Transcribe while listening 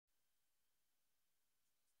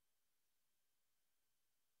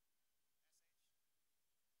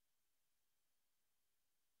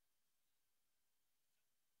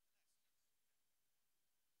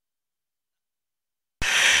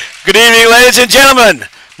Good evening, ladies and gentlemen.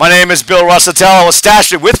 My name is Bill Russatello with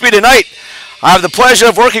Stashford. With me tonight, I have the pleasure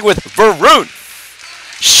of working with Varun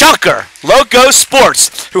Shankar, Loco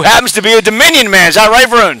Sports, who happens to be a Dominion man. Is that right,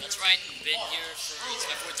 Varun? That's right. Been here for, it's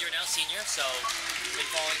my fourth year now, senior, so been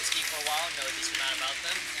following this team for a while, know a decent amount about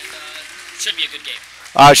them, and should be a good game.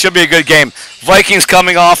 Should be a good game. Vikings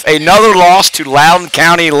coming off another loss to Loudoun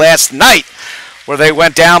County last night, where they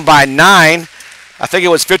went down by 9. I think it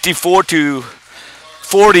was 54-45.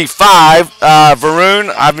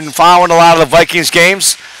 Varun, I've been following a lot of the Vikings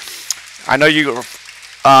games. I know you're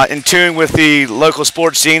in tune with the local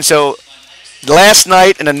sports scene. So last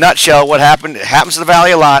night, in a nutshell, what happened, it happens to the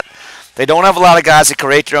Valley a lot. They don't have a lot of guys that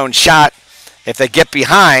create their own shot. If they get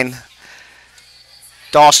behind,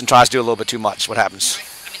 Dawson tries to do a little bit too much. What happens?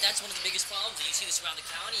 I mean, that's one of the biggest problems, and you see this around the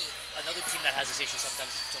county. Another team that has this issue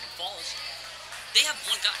sometimes is Potomac Falls. They have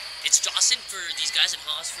one guy. It's Dawson for these guys and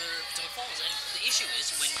Haas for Potomac Falls. And the issue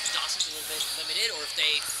is when Dawson's a little bit limited, or if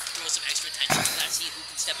they throw some extra attention to that, see who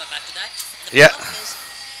can step up after that. And the problem is,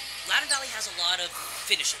 Loudoun Valley has a lot of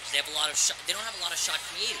finishers. They have a lot of they don't have a lot of shot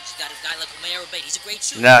creators. You got a guy like Omer Obey. He's a great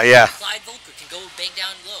shooter. No, yeah. Clyde Volker can go bang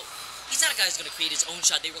down low. He's not a guy who's going to create his own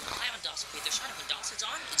shot. They rely on Dawson to create their shot. And when Dawson's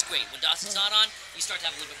on, it's great. When Dawson's not on, you start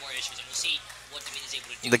to have a little bit more issues, and we'll see what Dominion's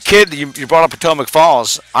able to do. The kid, you brought up Potomac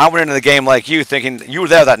Falls. I went into the game like you, thinking you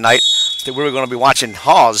were there that night, that we were going to be watching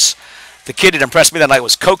Hawes. The kid that impressed me that night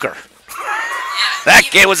was Coker. That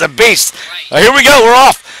kid was a beast. Right. Here we go. We're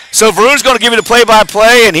off. So Varun's going to give you the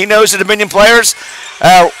play-by-play, and he knows the Dominion players.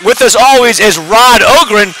 With us always is Rod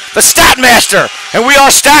Ogren, the stat master, and we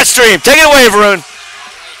are StatStream. Take it away, Varun.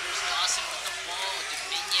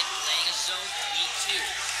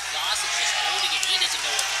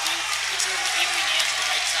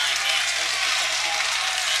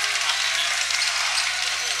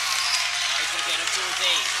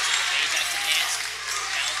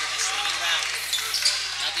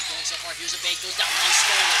 Here's a bait, goes down, one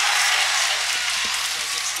stolen. So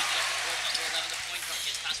it's streaking up the court, number 11, the point guard.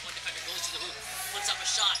 Gets past one defender, goes to the hoop, puts up a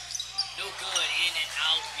shot. No good, in and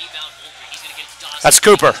out, rebound, Volker. He's going to get it to Dawson. That's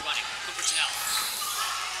Cooper. Cooper Chanel.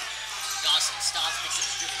 Dawson stops, picks up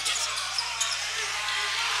his dribble, gets it.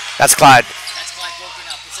 That's Clyde. That's Clyde Volker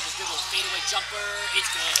now, picks up his dribble, fadeaway jumper,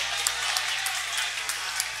 it's good.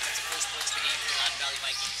 That's the first points of the game for the Loudoun Valley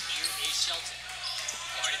Vikings. Here is Shelton.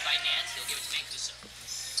 Guarded by Nance, he'll give it to Mancuso.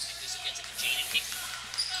 Gets it to Jaden Hickey.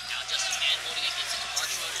 Now Justin Mann holding it, gets it to Mark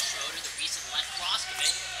Schroeder. Schroeder, the recent left cross commit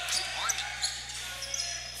to Army.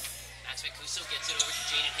 Max Mancuso gets it over to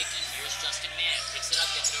Jaden Hickey. Here's Justin Mann. Picks it up,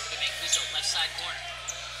 gets it over to Mancuso. Left side corner.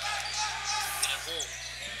 Gonna hold.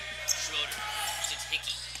 Schroeder. It's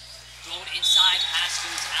Hickey. Thrown inside. Pass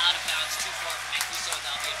goes out of bounds. Too far for Mancuso, and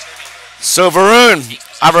that'll be a turnover. So Varun,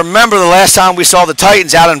 I remember the last time we saw the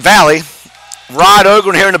Titans out in Valley. Rod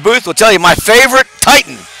Ogren here in the booth will tell you my favorite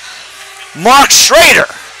Titan, Mark Schrader,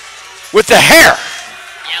 with the hair.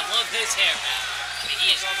 Yeah, I love his hair, man. I mean,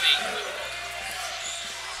 he is great.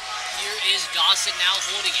 Here is Dawson now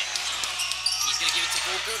holding it. He's going to give it to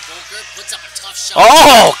Volker. Volker puts up a tough shot.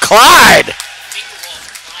 Oh, Clyde. Finger roll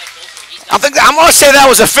for Clyde Volker. I'm going to say that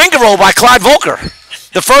was a finger roll by Clyde Volker,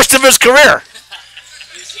 the first of his career.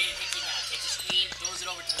 Here's Jaden Hickey now. Takes a screen, throws it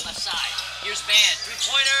over to the left side. Here's Mann.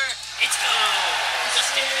 Three-pointer. It's good.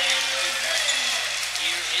 Justin Mann.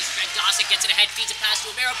 Here is Greg Dawson, gets it ahead, feeds a pass to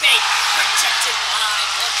Romero Bay, protected by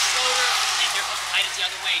Mark Schroeder, and here comes the Titans the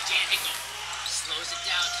other way. Jaden Hickey slows it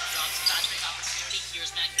down, drops the fast break opportunity. Here's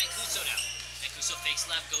Mancuso now. Mancuso fakes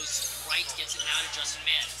left, goes right, gets it now to Justin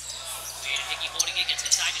Mann. Jaden Hickey holding it, gets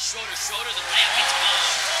inside to Schroeder. Schroeder, the layup, it's good.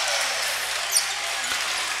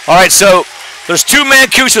 All right, so there's two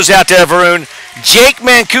Mancusos out there, Varun. Jake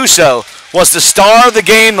Mancuso was the star of the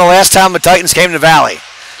game the last time the Titans came to Valley.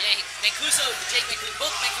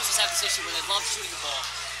 Both Mancusos have this issue where they love shooting the ball,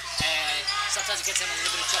 and sometimes it gets them in a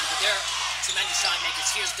little bit of trouble, but they're tremendous shot makers.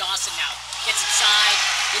 Here's Dawson now. Gets inside.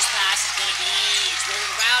 His pass is going to be, it's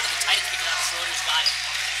rolling around, and the Titans pick it up. Schroeder's got it.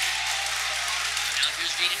 Now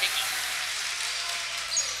here's Jaden Hickey.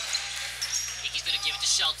 Hickey's going to give it to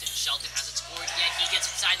Shelton. Shelton hasn't scored yet. He gets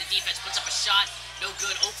inside the defense, puts up a shot. No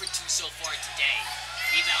good. 0 for 2 so far today.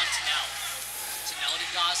 Rebound to Nell. Now to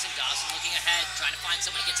Dawson. Dawson looking ahead, trying to find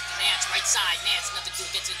someone. Gets it to Nance, right side. Nance, nothing to do.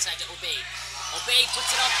 Gets inside to Obey. Obey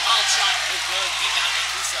puts it up. Wild shot. No good. Rebound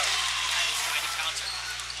Mancuso. Titans trying to counter.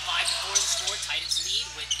 5 before the score. Titans lead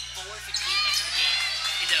with 4:58 left in the game.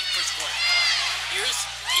 In the first quarter. Here's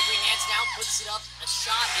Avery Nance now. Puts it up. A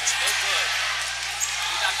shot. It's no good.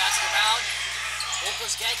 Rebound basket around.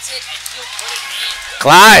 Volkers gets it, and he'll put it in.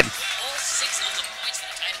 Clyde. All 6 of the points for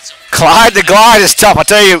the Titans. So Clyde the Glide is tough. I'll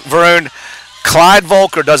tell you, Varun, Clyde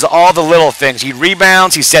Volker does all the little things. He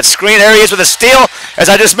rebounds. He sets screen. There he is with a steal. As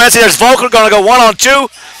I just mentioned, there's Volker going to go 1-on-2.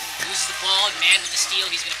 Loses the ball, man with the steal.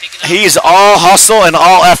 He's going to pick it up. He's all hustle and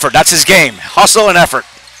all effort. That's his game. Hustle and effort.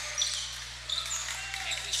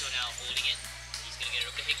 Mancuso now holding it. He's going to get it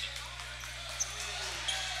over to Hickey.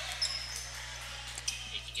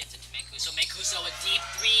 Hickey gets it to Mancuso. Mancuso a deep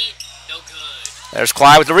three. No good. There's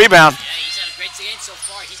Clyde with the rebound. Yeah, he's had a great game so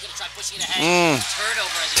far. He's going to try pushing it ahead.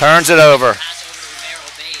 Turnover. As Turns it over. Pass over to Romero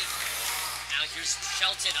Obeyed. Now here's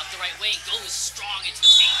Shelton up the right wing. Goes strong into the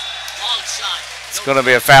paint. Long shot. It's going to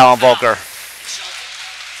be a foul on Volker.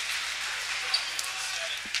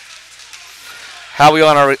 How are we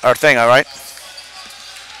on our thing, all right? 6-5,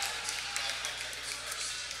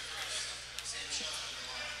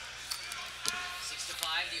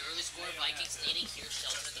 the early score. Vikings leading. Here's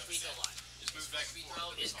Shelton at the free throw line. His free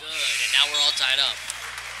throw is good, and now we're all tied up.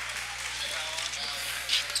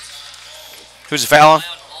 Who's the foul on?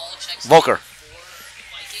 Volker.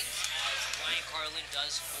 Vikings, as Ryan Carlin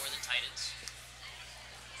does for the Titans.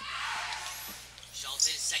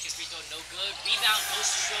 Shelton, second free throw, no good. Rebound goes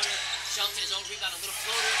to Schroeder. Shelton, his own rebound, a little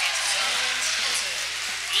floater.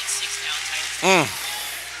 It's 8-6 now, Titans.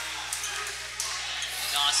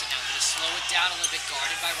 Dawson now going to slow it down a little bit,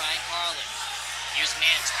 guarded by Ryan Carlin. Here's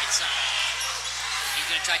Mans, right side. He's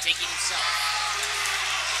going to try taking himself.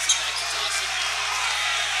 Gets it back to Dawson.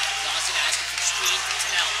 Dawson asking for the screen for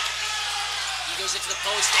Tunnell. He goes into the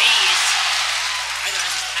post. Days. Either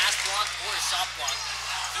has his pass block or his shot block.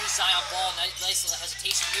 Here's Zion Ball. Nice little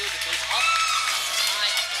hesitation move. It goes up,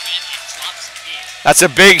 high off the rim, and drops in. That's a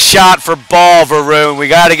big shot for Ball, Varun. We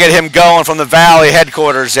got to get him going from the Valley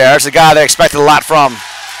headquarters there. There's a guy they expected a lot from.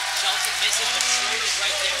 Shelton misses, but Schroeder's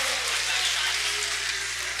right there.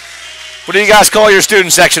 What do you guys call your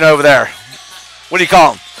student section over there? What do you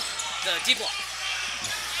call them? The D block.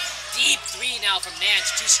 Deep three now from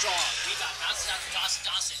Nance, too strong. Rebound, bounces out to Dawson.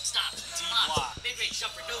 Dawson stops. D-block. Mid-range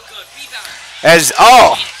jumper, no good. Rebound.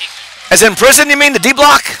 As in prison, you mean the D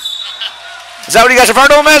block? Is that what you guys refer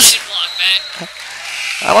to him as? D-block, man.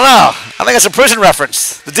 I don't know. I think it's a prison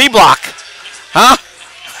reference. The D block. Huh?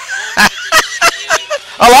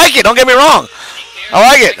 I like it. Don't get me wrong. I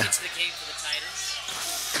like it.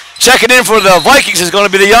 Checking in for the Vikings is going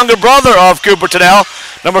to be the younger brother of Cooper Tunnell,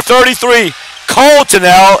 number 33, Cole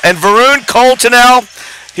Tunnell. And Varun Cole Tunnell,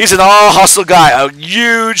 he's an all-hustle guy, a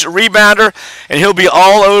huge rebounder, and he'll be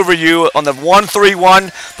all over you on the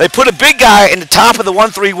 1-3-1. They put a big guy in the top of the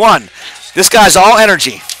 1-3-1. This guy's all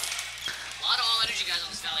energy. A lot of all-energy guys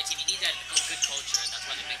on this Valley team. You need that good culture, and that's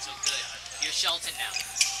why they make so good. Here's Shelton now.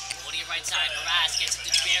 Holding it right side. Harass gets it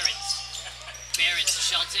to Behrens. Behrens to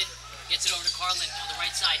Shelton. Gets it over to Carlin on the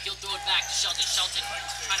right side. He'll throw it back to Shelton. Shelton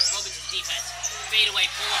trying to probe into the defense. Fade away,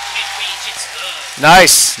 pull up mid-range. It's good.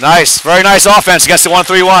 Nice, nice. Very nice offense against the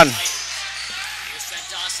 1-3-1. Here's Trent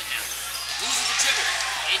Dawson now. Loses the dribble.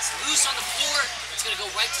 It's loose on the floor. It's going to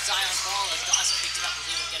go right to Zion Ball as Dawson picked it up and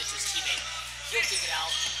was able to get it to his teammate. He'll kick it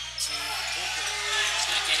out to Volker. He's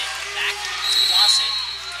going to get it back to Dawson.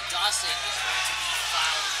 And Dawson is going to be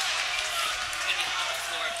fouled. He's going to be on the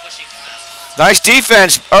floor pushing foul. Nice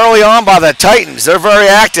defense early on by the Titans. They're very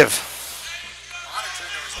active. A lot of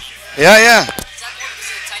turnovers. Yeah, yeah. Is that more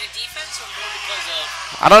because of the Titan defense or more because of...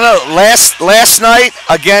 I don't know. Last night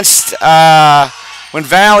against when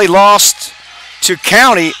Valley lost to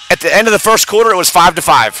County at the end of the first quarter, it was 5-5.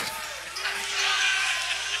 2:20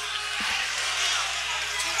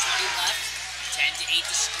 left. 10-8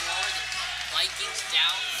 to score. The Vikings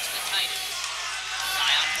down to the Titans.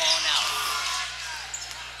 Zion Ball now.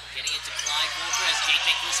 Getting it to Clyde Volker as Jake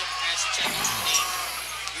Mancuso prepares to check into the game.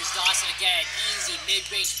 Here's Dawson again. Easy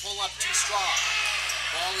mid-range pull-up, too strong.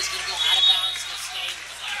 Ball is going to go out of bounds. It's going to stay with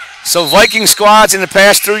the Vikings. So Viking squads in the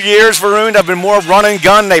past 2 years, Varun, have been more run and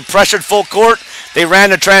gun. They pressured full court. They ran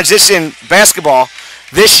the transition basketball.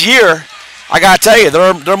 This year, I got to tell you,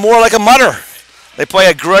 they're more like a mutter. They play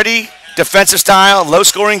a gritty, defensive style,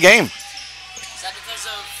 low-scoring game. Is that because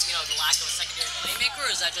of the lack of a secondary playmaker,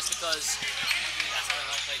 or is that just because that's how they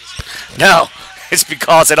don't play this year? No, it's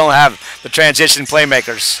because they don't have the transition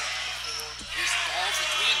playmakers. Here's Ball for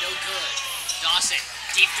three, no good. Dawson,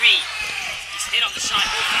 deep three. He's hit on the shot,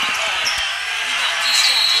 no foul call. Rebound, too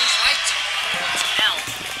strong, goes right to Tunnell.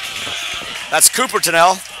 That's Cooper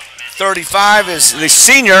Tunnell. 35 is the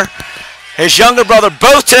senior. His younger brother,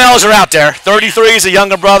 both Tunnells are out there. 33 is the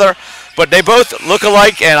younger brother, but they both look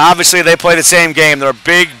alike, and obviously they play the same game. They're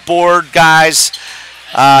big board guys,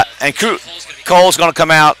 and Cole's going to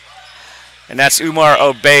come out, and that's Umar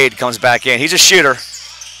Obeid comes back in. He's a shooter. Here's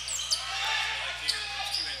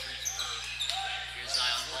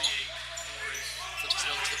Zion Ball. Flips it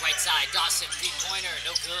over to the right side. Dawson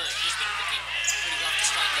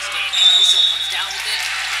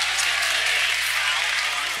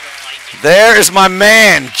There is my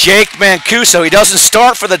man, Jake Mancuso. He doesn't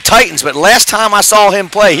start for the Titans, but last time I saw him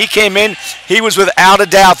play, he came in. He was without a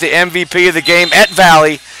doubt the MVP of the game at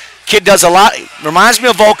Valley. Kid does a lot. Reminds me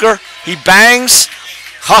of Volker. He bangs,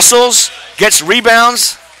 hustles, gets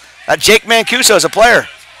rebounds. Jake Mancuso is a player.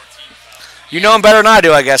 You know him better than I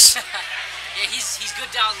do, I guess. Yeah, he's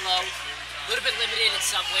good down low. A little bit limited in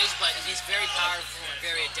some ways, but he's very powerful and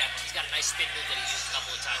very adept. He's got a nice spin move that he used a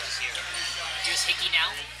couple of times this year. Here's Hickey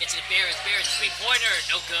now. Gets it to Barrett. Barrett, three-pointer.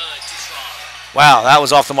 No good. Too strong. Wow, that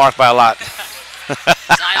was off the mark by a lot.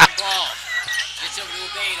 Zion ball. Gets over to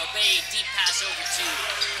Obaid. Obaid, deep pass over to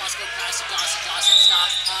Moscow pass to Dawson. Dawson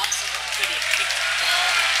stops, pops. Could be a kick ball.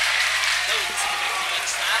 No, this is like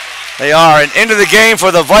traveling. They are. And into the game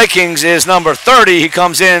for the Vikings is number 30. He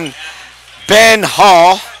comes in, Ben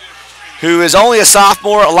Hall, who is only a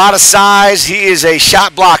sophomore, a lot of size. He is a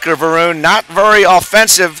shot blocker, Varun. Not very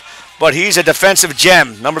offensive, but he's a defensive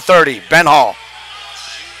gem. Number 30, Ben Hall.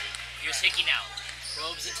 Here's Hickey now.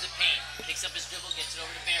 Probes into the paint. Picks up his dribble, gets it over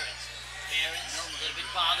to Behrens. Behrens, a little bit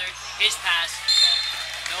bothered. His pass,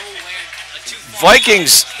 nowhere, too far.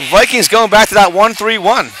 Vikings going back to that 1-3-1.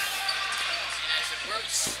 And as it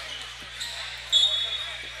works,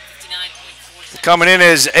 59.4 seconds. Coming in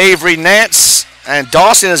is Avery Nance, and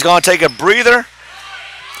Dawson is going to take a breather.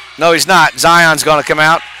 No, he's not. Zion's going to come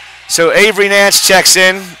out. So Avery Nance checks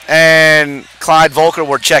in, and Clyde Volker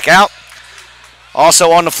will check out.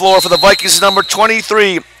 Also on the floor for the Vikings is number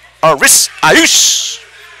 23, Aris Ayush.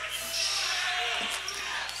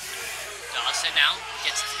 Dawson now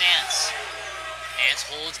gets it to Nance. Nance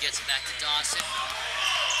holds, gets it back to Dawson.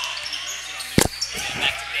 And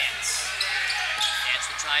back to Nance. Nance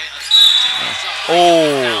will try Oh. on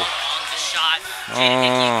the shot. Jaden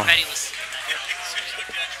Hickey, penniless.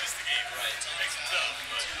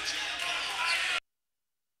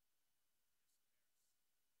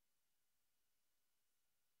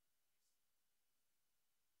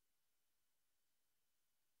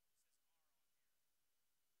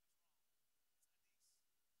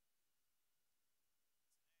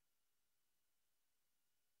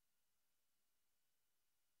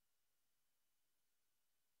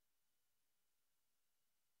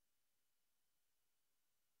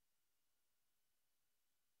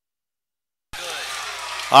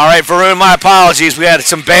 All right, Varun, my apologies. We had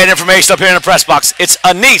some bad information up here in the press box. It's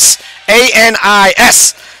Anis,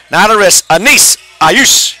 A-N-I-S, not Aris, Anis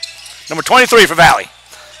Ayush, number 23 for Valley.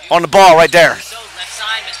 On the ball right there. So left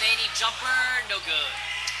side, Matheny jumper, no good.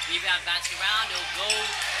 Rebound bouncing around, it'll go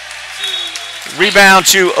to... Rebound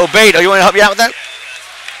to Obaid. Oh, you want to help me out with that?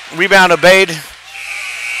 Rebound Obaid.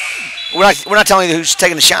 We're not telling you who's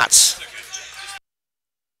taking the shots.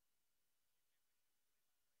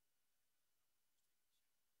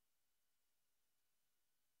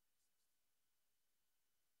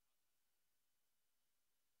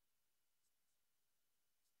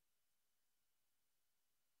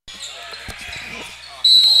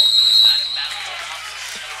 Ball goes out of bounds.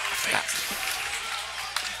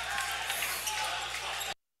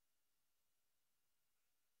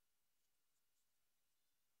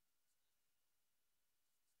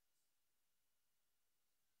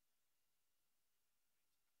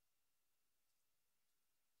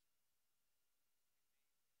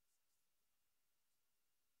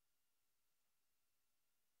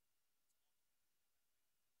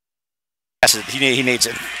 He needs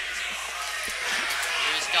it. Here's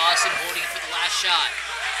Dawson holding for the last shot.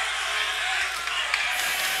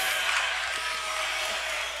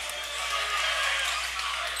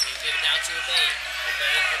 He'll give it down to Obaid.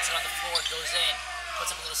 Obaid puts it on the floor, goes in.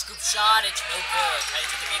 Puts up a little scoop shot, it's no good. Trying to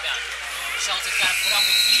take the rebound. Shelton's got to put up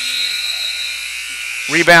a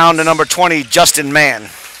key. Rebound to number 20, Justin Mann.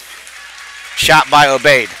 Shot by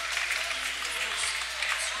Obaid.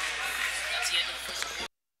 That's the end of the first quarter.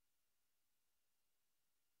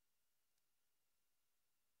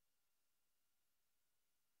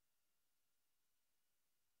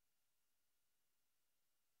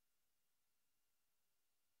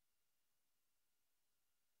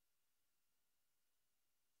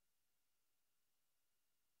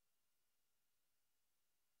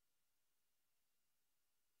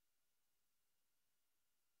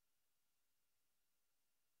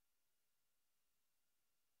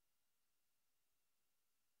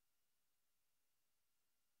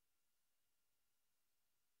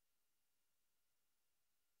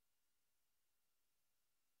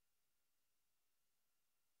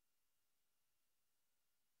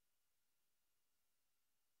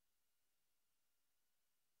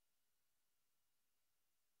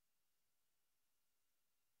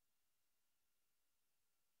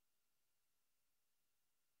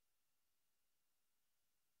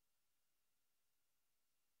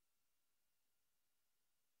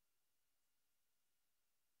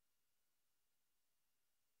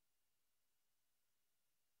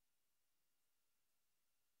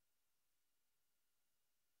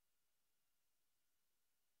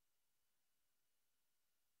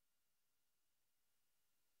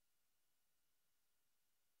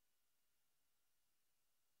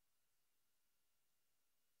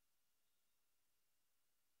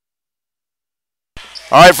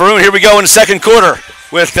 All right, Varun, here we go in the second quarter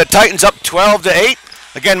with the Titans up 12-8.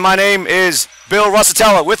 Again, my name is Bill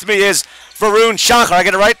Russatella. With me is Varun Shankar. I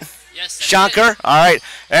get it right? Yes. Shankar. All right.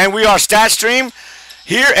 And we are StatStream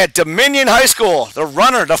here at Dominion High School. The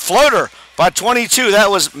runner, the floater by 22.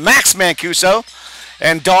 That was Max Mancuso.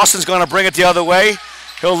 And Dawson's going to bring it the other way.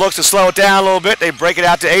 He'll look to slow it down a little bit. They break it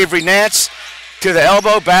out to Avery Nance. To the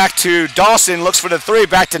elbow, back to Dawson. Looks for the three,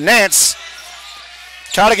 back to Nance.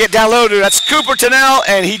 Try to get down low, dude. That's Cooper Tennell,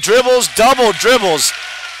 and he dribbles, double dribbles.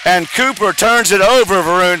 And Cooper turns it over,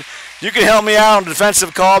 Varun. You can help me out on the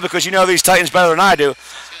defensive call because you know these Titans better than I do.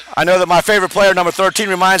 I know that my favorite player, number 13,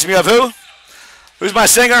 reminds me of who? Who's my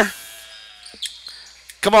singer?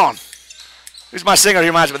 Come on. Who's my singer? He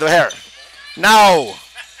reminds me of the hair. No.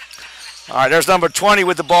 All right, there's number 20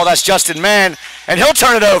 with the ball. That's Justin Mann, and he'll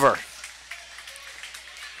turn it over.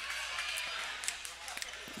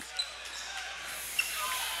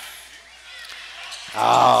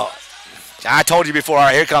 Oh, I told you before. All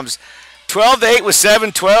right, here comes 12-8 with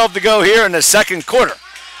 7:12 to go here in the second quarter.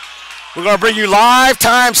 We're going to bring you live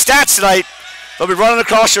time stats tonight. They'll be running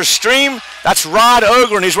across your stream. That's Rod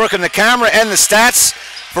Ogren. He's working the camera and the stats.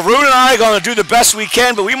 Varun and I are going to do the best we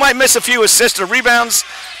can, but we might miss a few assists or rebounds,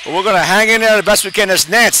 but we're going to hang in there the best we can. There's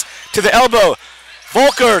Nance to the elbow.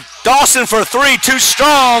 Volker, Dawson for three, too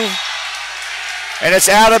strong. And it's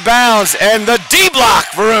out of bounds. And the D block,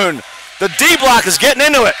 Varun. The D block is getting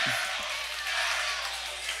into it.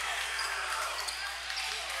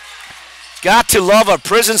 Got to love a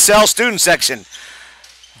prison cell student section.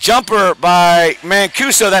 Jumper by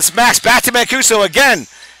Mancuso. That's Max. Back to Mancuso again.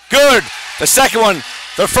 Good. The second one.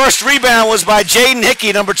 The first rebound was by Jaden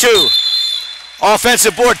Hickey, number 2.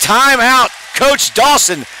 Offensive board. Timeout. Coach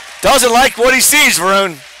Dawson doesn't like what he sees,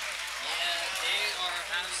 Varun.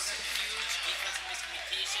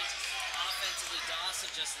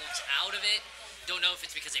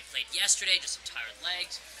 Yesterday, just some tired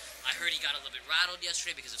legs. I heard he got a little bit rattled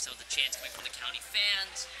yesterday because of some of the chants coming from the County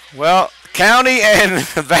fans. Well, County and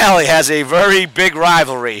Valley has a very big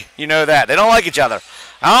rivalry. You know that. They don't like each other.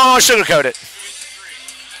 I don't want to sugarcoat it.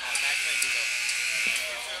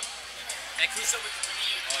 Mancuso with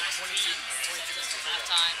 22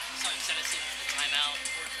 halftime. Sorry, 17 for the timeout.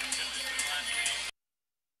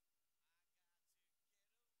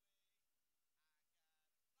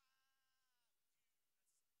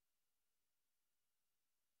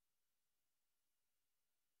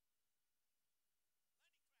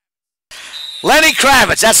 Lenny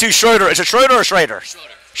Kravitz, that's who Schroeder is. Is it Schroeder or Schrader?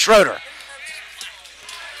 Schroeder. Schroeder.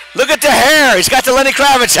 Look at the hair. He's got the Lenny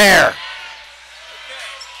Kravitz hair.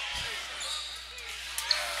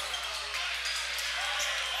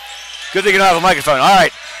 Good thing you don't have a microphone. All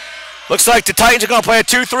right. Looks like the Titans are going to play a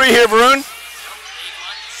 2-3 here, Varun.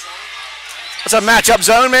 What's a matchup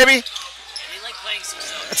zone, maybe? Yeah, they like playing some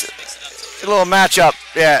zone. A little matchup.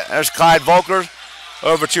 Yeah, there's Clyde Volker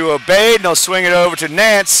over to Obade, and they'll swing it over to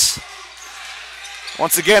Nance.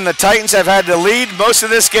 Once again, the Titans have had the lead most of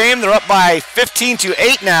this game. They're up by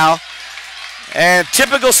 15-8 now. And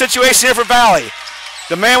typical situation here for Valley.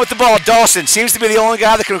 The man with the ball, Dawson, seems to be the only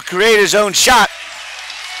guy that can create his own shot. He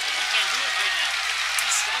can't do it right now.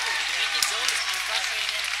 He's struggling. The make zone is kind of frustrating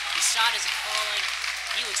him. His shot isn't falling.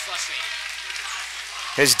 He looks frustrated.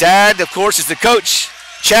 His dad, of course, is the coach,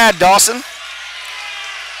 Chad Dawson.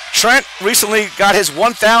 Trent recently got his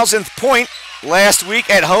 1,000th point last week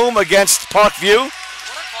at home against Parkview.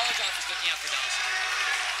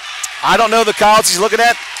 I don't know the college he's looking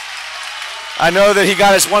at. I know that he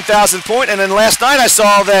got his 1,000th point, and then last night I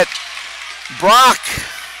saw that Brock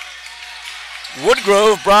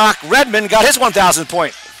Redmond got his 1,000th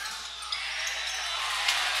point.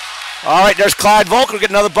 All right, there's Clyde Volker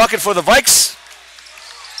getting another bucket for the Vikes.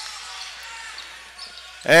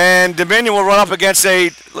 And Dominion will run up against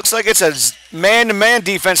looks like it's a man-to-man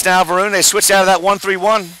defense now, Varun. They switched out of that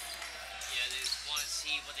 1-3-1.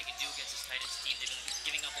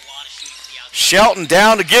 Shelton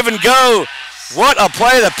down to give and go. What a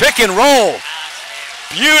play, the pick and roll.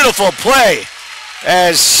 Beautiful play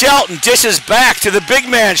as Shelton dishes back to the big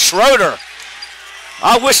man, Schroeder.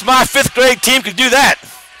 I wish my 5th grade team could do that.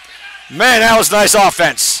 Man, that was nice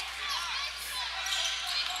offense.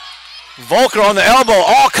 Volker on the elbow,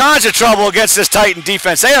 all kinds of trouble against this Titan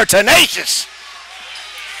defense. They are tenacious.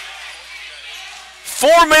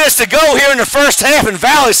 4 minutes to go here in the first half, and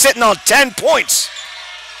Valley sitting on 10 points.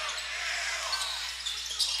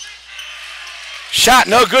 Shot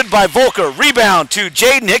no good by Volker. Rebound to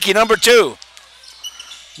Jaden Hickey, number 2.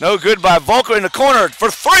 No good by Volker in the corner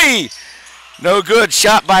for 3. No good.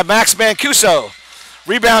 Shot by Max Mancuso.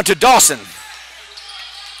 Rebound to Dawson.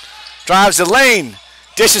 Drives the lane.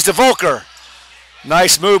 Dishes to Volker.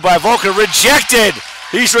 Nice move by Volker. Rejected.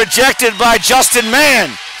 He's rejected by Justin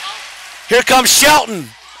Mann. Here comes Shelton.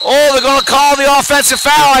 Oh, they're going to call the offensive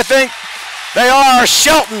foul, I think. They are.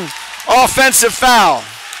 Shelton, offensive foul.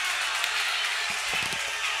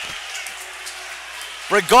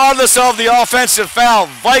 Regardless of the offensive foul,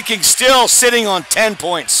 Vikings still sitting on 10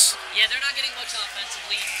 points. Yeah, they're not getting much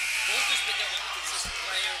offensively. Volker's been their only consistent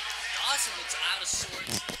player. Dawson looks out of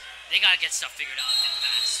sorts. They got to get stuff figured out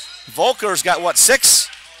fast. Volker's got, what, 6?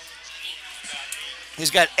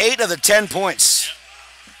 He's got 8 of the 10 points.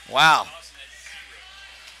 Wow.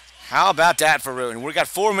 How about that, Varun? We've got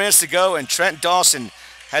 4 minutes to go, and Trent Dawson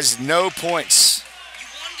has no points. You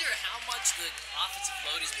wonder how much the offensive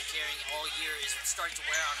load he's been carrying all year is starting to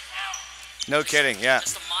wear on him now. No kidding, yeah.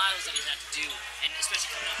 Just the miles that he's had to do, and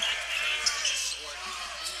especially coming up back to the games, he's just short.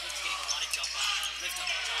 Doesn't look like he's getting a lot of jump on lift on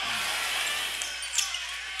the jump.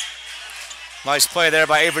 Nice play there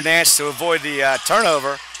by Avery Nance to avoid the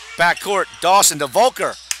turnover. Backcourt, Dawson to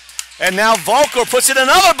Volker. And now Volker puts in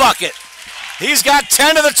another bucket. He's got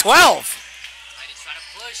 10 of the 12. Right, he's trying to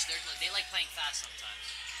push. They like playing fast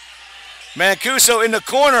sometimes. Mancuso in the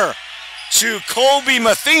corner to Colby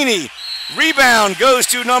Matheny. Rebound goes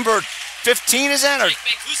to number 15, is that? Or? Jake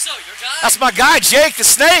Mancuso, your guy. That's my guy, Jake the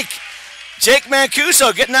Snake. Jake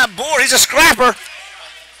Mancuso getting that board. He's a scrapper.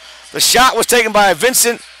 The shot was taken by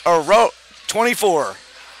Vincent Oro, 24.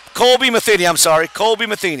 Colby Matheny, I'm sorry. Colby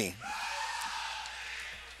Matheny.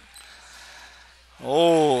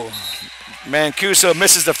 Oh, Mancuso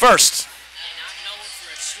misses the first. Not known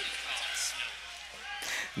for a shooting prowess.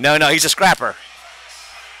 No, he's a scrapper.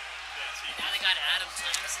 Now they got Adam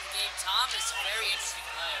Thomas in the game. Thomas, a very interesting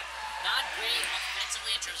player. Not great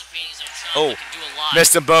offensively in terms of creating his own shot, Oh, but can do a lot.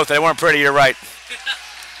 missed them both. They weren't pretty, you're right.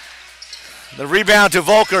 The rebound to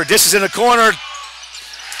Volker. Dishes in the corner.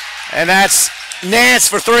 And that's Nance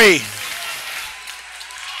for 3.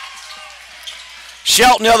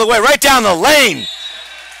 Shelton the other way, right down the lane.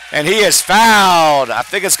 And he is fouled. I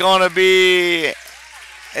think it's going to be,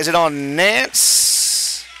 is it on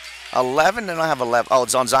Nance? 11? They don't have 11. Oh,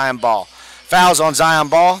 it's on Zion Ball. Fouls on Zion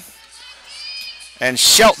Ball. And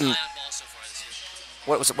Shelton. Zion Ball so far this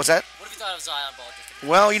year. What's that? What have you thought of Zion Ball?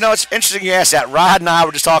 Well, you know, it's interesting you asked that. Rod and I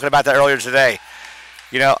were just talking about that earlier today.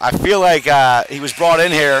 You know, I feel like he was brought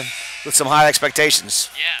in here with some high expectations.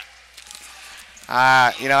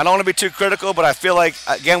 Yeah. You know, I don't want to be too critical, but I feel like,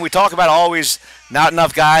 again, we talk about always not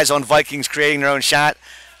enough guys on Vikings creating their own shot.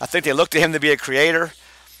 I think they look to him to be a creator,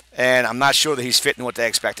 and I'm not sure that he's fitting what they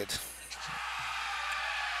expected.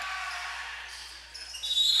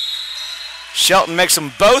 Shelton makes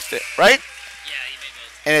them both, right? Yeah, he made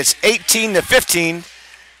both. And it's 18-15.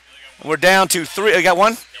 We're down to 3. We got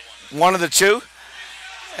one? One of the 2.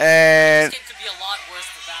 And This game could be a lot worse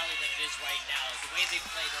for Valley than it is right now. The way they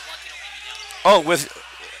play, they're lucky to only be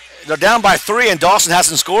down. they're down by 3, and Dawson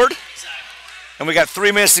hasn't scored, Exactly. and we got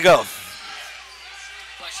 3 minutes to go.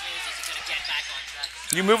 Question is he going to get back on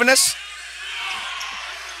track? You moving this?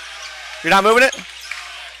 You're not moving it?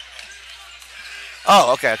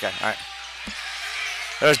 Oh, okay, all right.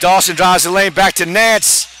 There's Dawson, drives the lane, back to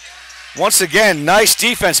Nance. Once again, nice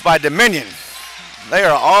defense by Dominion. They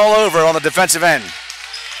are all over on the defensive end.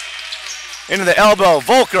 Into the elbow,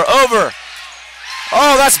 Volker over.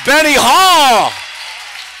 Oh, that's Benny Hall.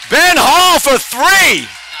 Ben Hall for 3.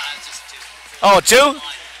 It's just 2. Oh, 2?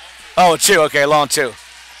 Oh, 2, okay, long 2. Titans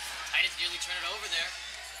nearly turn it over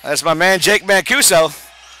there. That's my man Jake Mancuso.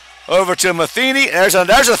 Over to Matheny. There's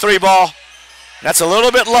a 3 ball. That's a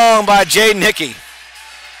little bit long by Jaden Hickey.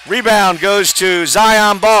 Rebound goes to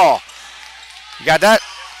Zion Ball. You got that?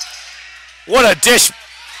 What a dish.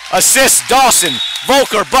 Assist Dawson.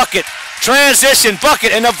 Volker bucket. Transition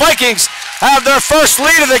bucket. And the Vikings have their first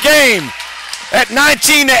lead of the game. At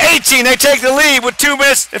 19-18, they take the lead with 2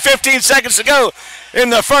 minutes and 15 seconds to go in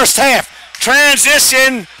the first half.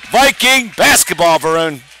 Transition Viking basketball,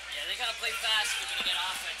 Varun. Yeah, they got to play fast if they're going to get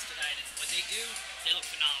offense tonight. And when they do, they look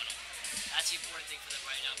phenomenal. That's the important thing for them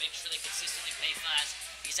right now. Make sure they consistently play fast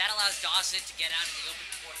because that allows Dawson to get out in the open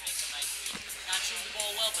court and make some nice reads. Not shooting the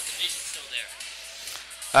ball well, but the vision's still there.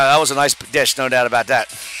 That was a nice dish, no doubt about that.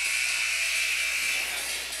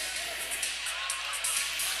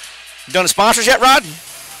 Done the sponsors yet, Rod?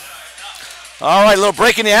 All right, a little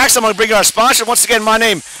break in the action. I'm going to bring our sponsor. Once again, my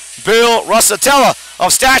name, Bill Russatella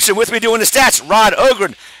of Stats. And with me doing the stats, Rod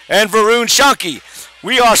Ogren and Varun Shanky.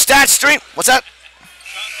 We are Stats Stream. What's that?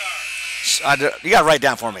 Shankar. You got to write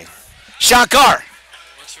down for me. Shankar.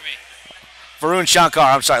 Works for me. Varun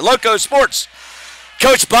Shankar, I'm sorry. Loco Sports.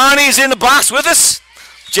 Coach Bonnie's in the box with us.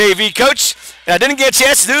 JV coach. And I didn't get a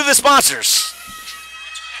chance to do the sponsors.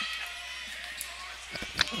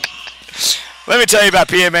 Let me tell you about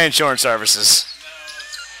PMA Insurance Services.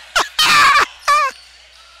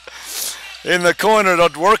 In the corner, they'll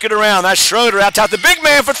work it around. That's Schroeder out top. The big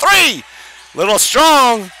man for three. Little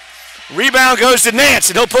strong. Rebound goes to Nance,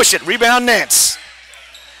 and he'll push it. Rebound, Nance.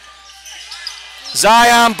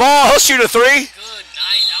 Zion Ball, he'll shoot a three. Good night.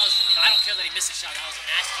 I don't care that he missed a shot. That was a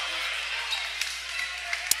nasty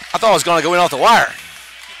move. I thought it was going to go in off the wire.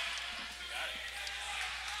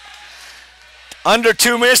 Under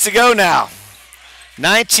 2 minutes to go now.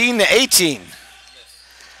 19-18.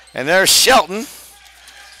 And there's Shelton.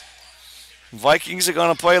 Vikings are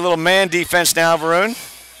going to play a little man defense now, Varun. They're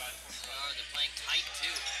playing tight, too.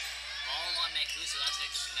 All on Mancuso. That's an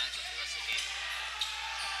interesting matchup for the rest of the game.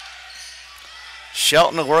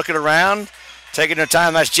 Shelton will work it around. Taking their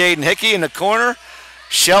time. That's Jaden Hickey in the corner.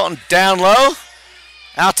 Shelton down low.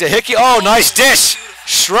 Out to Hickey. Oh, nice dish.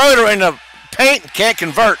 Schroeder in the paint. Can't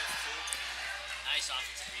convert. Nice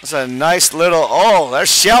offensive rebound. That's a nice little, oh,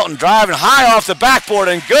 there's Shelton driving high off the backboard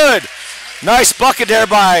and good. Nice bucket there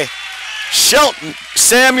by Shelton,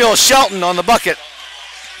 Samuel Shelton on the bucket.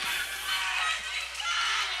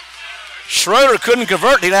 Schroeder couldn't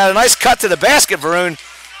convert. He had a nice cut to the basket, Varun.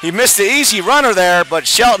 He missed the easy runner there, but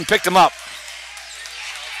Shelton picked him up.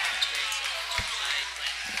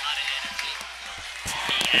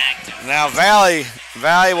 Now Valley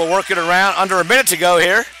will work it around. Under a minute to go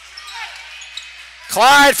here.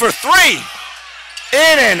 Clyde for three.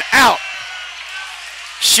 In and out.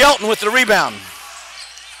 Shelton with the rebound.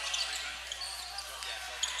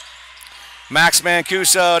 Max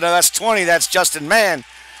Mancuso, no, that's 20. That's Justin Mann.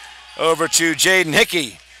 Over to Jaden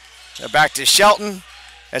Hickey. They're back to Shelton.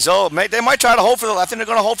 They might try to hold for I think they're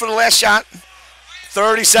going to hold for the last shot.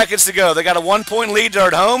 30 seconds to go. They got a 1-point lead. They're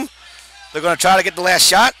at home. They're going to try to get the last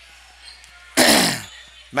shot.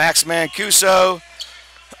 Max Mancuso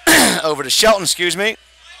over to Shelton, excuse me.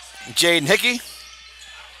 Jaden Hickey.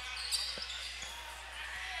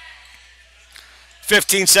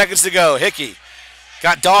 15 seconds to go. Hickey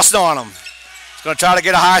got Dawson on him. He's going to try to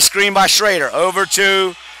get a high screen by Schrader. Over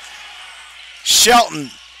to Shelton.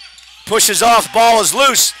 Pushes off. Ball is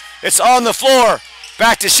loose. It's on the floor.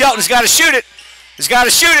 Back to Shelton. He's got to shoot it. He's got to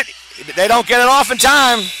shoot it. They don't get it off in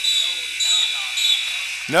time.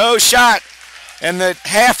 No shot. And the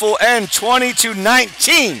half will end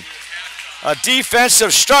 20-19. A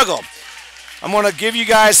defensive struggle. I'm going to give you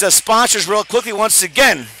guys the sponsors real quickly once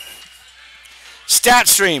again.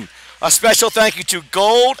 StatStream. A special thank you to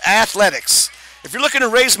Gold Athletics. If you're looking to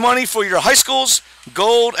raise money for your high schools,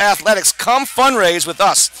 Gold Athletics, come fundraise with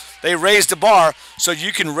us. They raised the bar so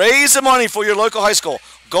you can raise the money for your local high school.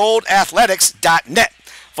 GoldAthletics.net.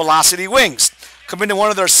 Velocity Wings. Come into one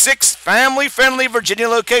of their 6 family-friendly Virginia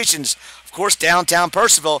locations. Of course, downtown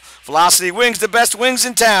Purcellville. Velocity Wings, the best wings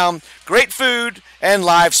in town. Great food and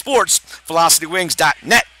live sports.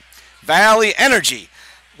 VelocityWings.net. Valley Energy.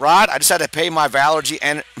 Rod, I just had to pay my Valley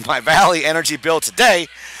Energy bill today.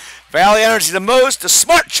 Valley Energy, the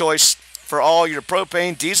smart choice for all your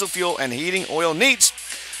propane, diesel fuel, and heating oil needs.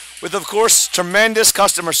 With, of course, tremendous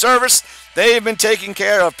customer service. They've been taking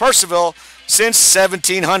care of Purcellville since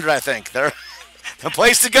 1700, I think. They're the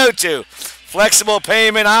place to go to. Flexible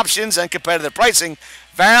payment options and competitive pricing.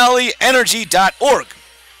 ValleyEnergy.org.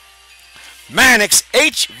 Mannix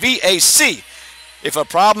HVAC. If a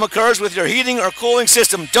problem occurs with your heating or cooling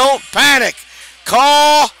system, don't panic.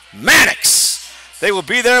 Call Mannix. They will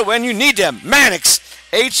be there when you need them.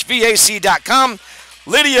 MannixHVAC.com.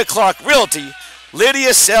 Lydia Clark Realty.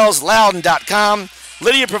 LydiaSellsLoudon.com.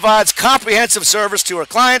 Lydia provides comprehensive service to her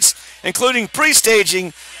clients, including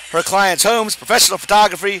pre-staging her clients' homes, professional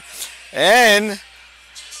photography, and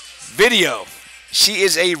video. She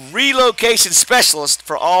is a relocation specialist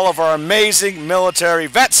for all of our amazing military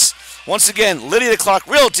vets. Once again, Lydia Clark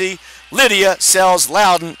Realty,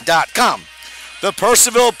 LydiaSellsLoudon.com. The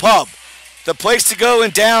Purcellville Pub, the place to go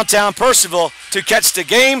in downtown Purcellville to catch the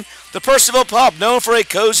game. The Purcellville Pub, known for a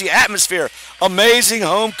cozy atmosphere, amazing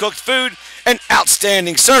home-cooked food, and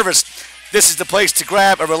outstanding service. This is the place to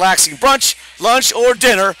grab a relaxing brunch, lunch, or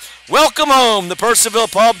dinner. Welcome home,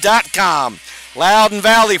 thepurcellvillepub.com. Loudon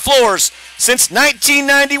Valley Floors. Since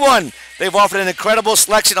 1991, they've offered an incredible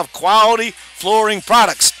selection of quality flooring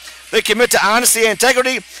products. They commit to honesty and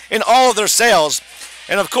integrity in all of their sales.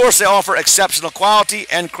 And, of course, they offer exceptional quality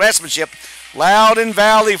and craftsmanship.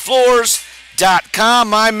 LoudonValleyFloors.com.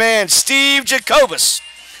 My man, Steve Jacobus.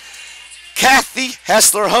 Kathy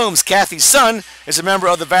Hessler Homes. Kathy's son is a member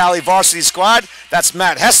of the Valley Varsity Squad. That's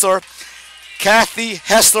Matt Hessler.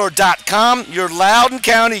 KathyHessler.com. Your Loudoun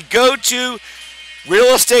County go-to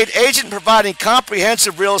real estate agent providing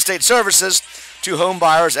comprehensive real estate services to home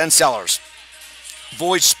buyers and sellers.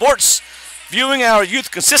 Voice Sports. Viewing our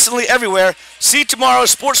youth consistently everywhere. See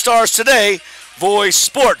tomorrow's sports stars today. Voice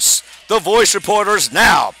Sports. The Voice reporters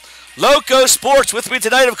now. Loco Sports with me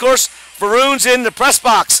tonight, of course. Faroon's in the press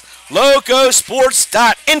box.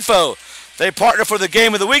 LocoSports.info. They partner for the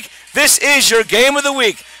Game of the Week. This is your Game of the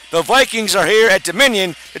Week. The Vikings are here at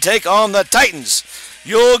Dominion to take on the Titans.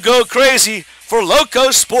 You'll go crazy for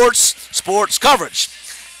Loco sports coverage.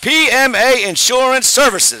 PMA Insurance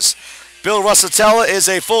Services. Bill Russatella is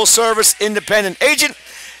a full-service independent agent,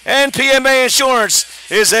 and PMA Insurance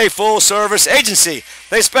is a full-service agency.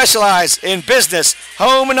 They specialize in business,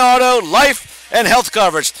 home and auto, life, and health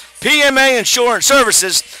coverage. PMA Insurance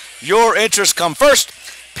Services, your interests come first.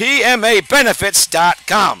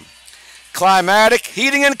 PMABenefits.com. Climatic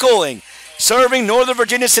Heating and Cooling, serving Northern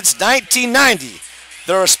Virginia since 1990.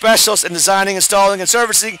 They're a specialist in designing, installing, and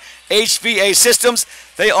servicing HVAC systems.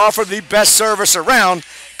 They offer the best service around.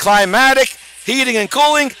 Climatic Heating and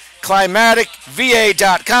Cooling,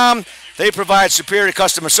 climaticva.com. They provide superior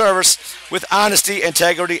customer service with honesty,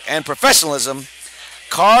 integrity, and professionalism.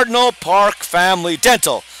 Cardinal Park Family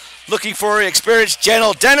Dental. Looking for an experienced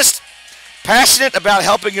general dentist? Passionate about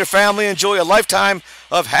helping your family enjoy a lifetime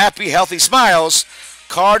of happy, healthy smiles?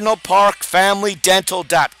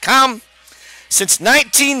 CardinalParkFamilyDental.com. Since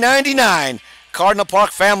 1999, Cardinal Park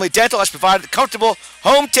Family Dental has provided a comfortable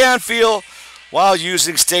hometown feel while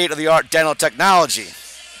using state-of-the-art dental technology.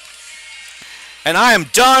 And I am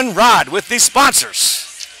done, Rod, with these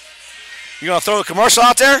sponsors. You going to throw a commercial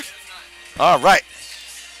out there? All right.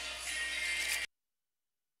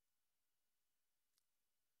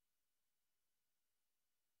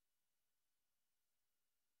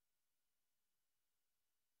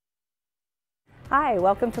 Hi,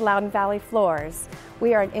 welcome to Loudoun Valley Floors.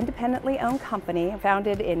 We are an independently owned company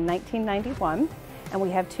founded in 1991, and we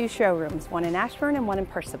have 2 showrooms, one in Ashburn and one in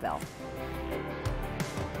Purcellville.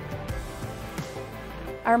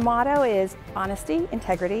 Our motto is honesty,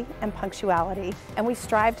 integrity, and punctuality, and we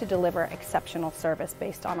strive to deliver exceptional service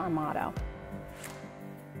based on our motto.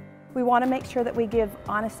 We want to make sure that we give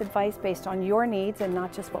honest advice based on your needs and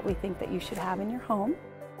not just what we think that you should have in your home.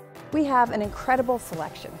 We have an incredible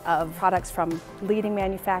selection of products from leading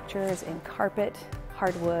manufacturers in carpet,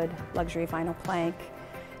 hardwood, luxury vinyl plank,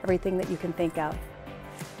 everything that you can think of.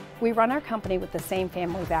 We run our company with the same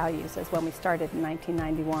family values as when we started in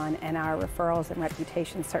 1991, and our referrals and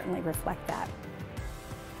reputation certainly reflect that.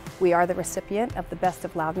 We are the recipient of the Best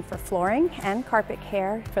of Loudoun for flooring and carpet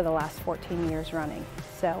care for the last 14 years running,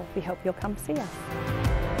 so we hope you'll come see us.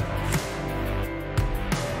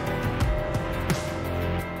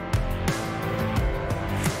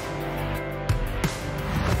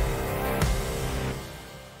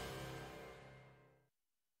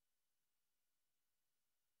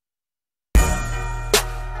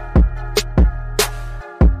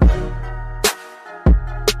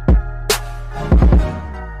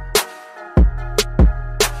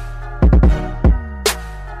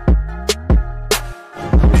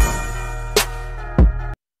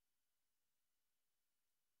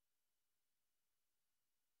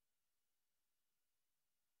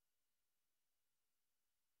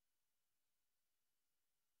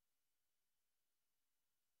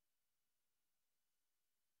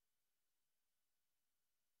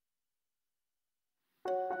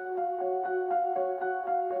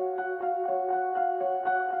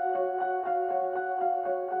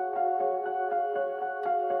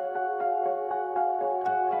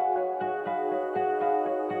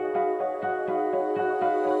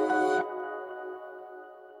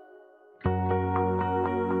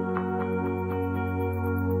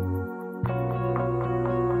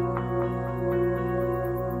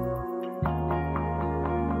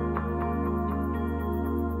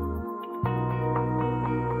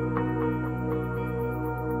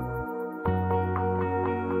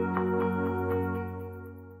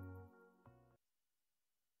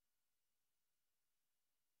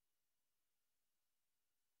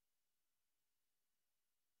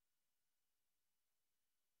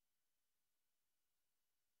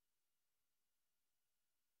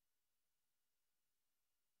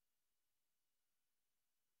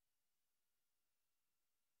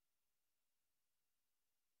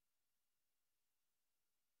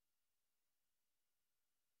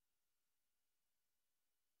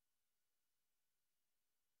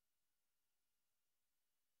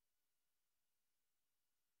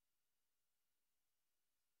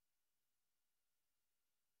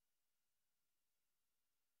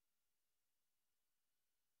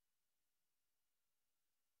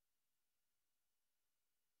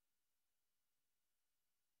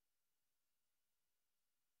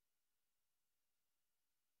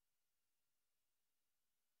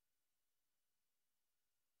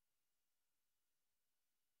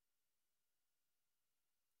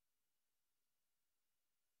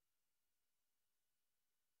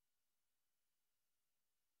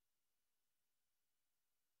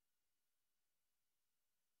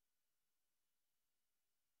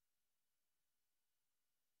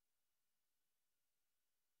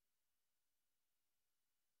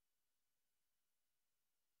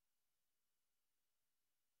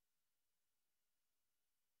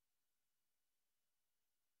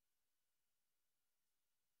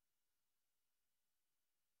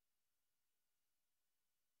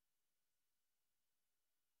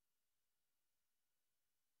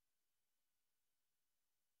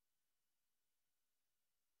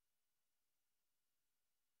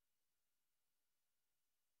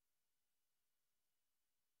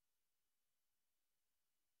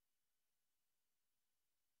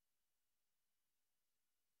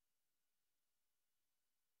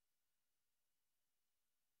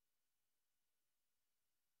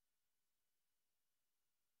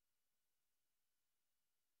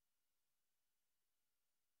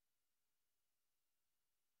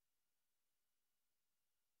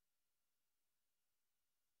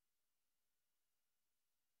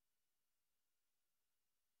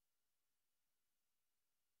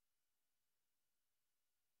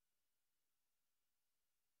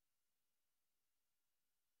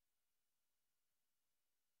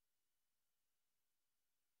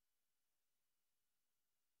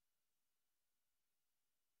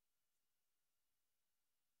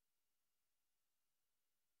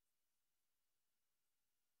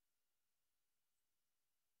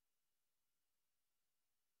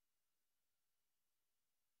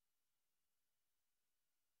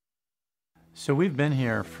 So we've been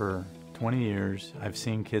here for 20 years. I've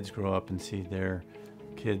seen kids grow up and see their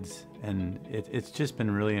kids, and it's just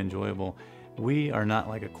been really enjoyable. We are not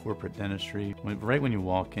like a corporate dentistry. Right when you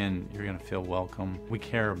walk in, you're going to feel welcome. We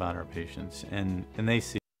care about our patients, and they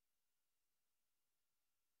see.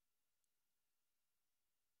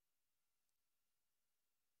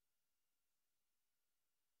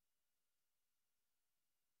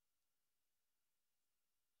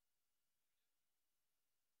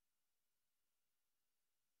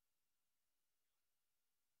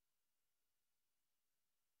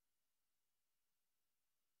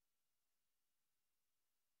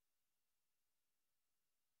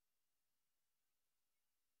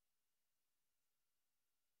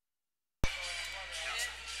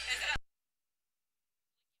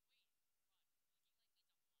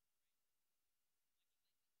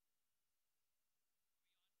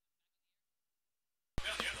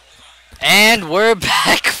 And we're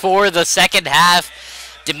back for the second half.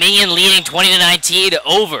 Dominion leading 20-19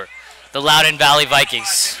 over the Loudoun Valley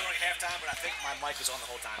Vikings.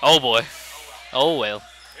 Oh boy. Oh well.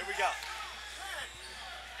 Here we go.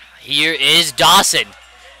 Here is Dawson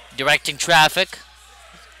directing traffic.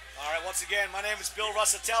 All right, once again, my name is Bill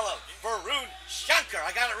Russatello. Varun Shankar,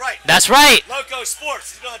 I got it right. That's right. Loco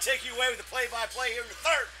Sports is going to take you away with the play-by-play here in the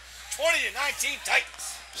third. 20-19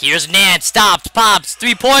 Titans. Here's Nance, stops, pops,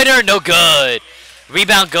 three-pointer, no good.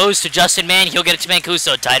 Rebound goes to Justin Mann. He'll get it to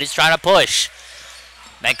Mancuso. Titans trying to push.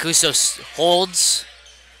 Mancuso holds,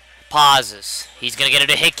 pauses. He's going to get it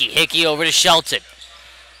to Hickey. Hickey over to Shelton.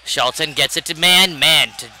 Shelton gets it to Mann.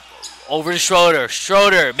 Mann over to Schroeder.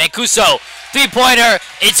 Schroeder, Mancuso, three-pointer.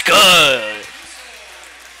 It's good.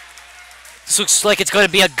 This looks like it's going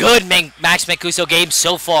to be a good Max Mancuso game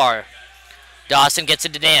so far. Dawson gets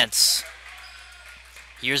it to Nance.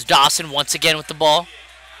 Here's Dawson once again with the ball.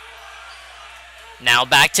 Now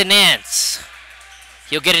back to Nance.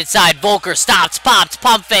 He'll get it inside. Volker stops, pops,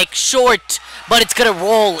 pump fake, short, but it's going to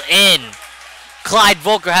roll in. Clyde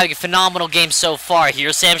Volker having a phenomenal game so far.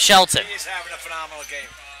 Here's Sam Shelton. He is having a phenomenal game.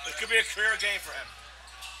 It could be a career game for him.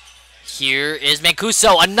 Here is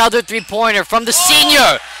Mancuso, another three-pointer from the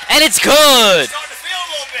senior, and it's good.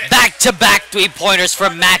 Back-to-back three-pointers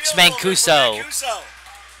from Max Mancuso.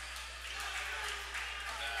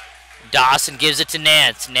 Dawson gives it to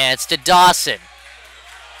Nance. Nance to Dawson.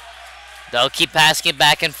 They'll keep passing it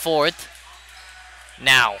back and forth.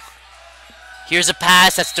 Now, here's a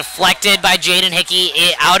pass that's deflected by Jaden Hickey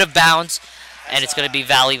out of bounds, and it's going to be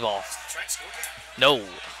Valley ball. No,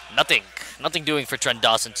 nothing. Nothing doing for Trent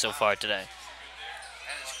Dawson so far today.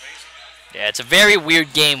 Yeah, it's a very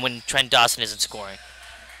weird game when Trent Dawson isn't scoring.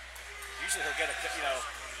 Usually he'll get a,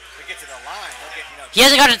 he'll get to the line. He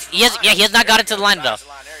hasn't got it. He has not got it to the line though.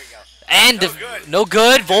 And no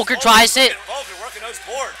good. Volker tries it.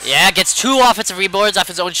 Yeah, gets two offensive rebounds off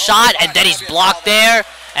his own shot, and then he's blocked there.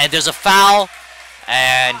 And there's a foul,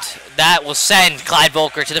 and that will send Clyde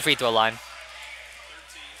Volker to the free throw line.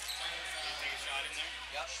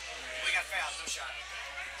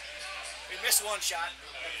 We missed one shot.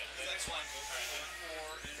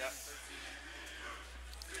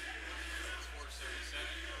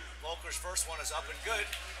 Volker's first one is up and good.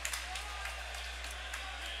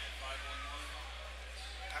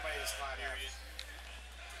 How many is Clyde have?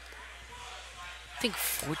 I think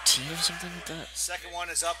 14 or something like that. Second one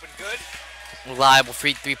is up and good. Reliable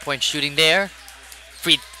three-point shooting there.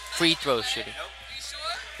 Free throw shooting.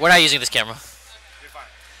 We're not using this camera.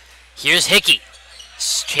 Here's Hickey.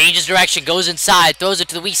 Changes direction, goes inside, throws it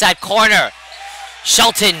to the weak side corner.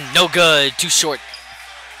 Shelton, no good, too short.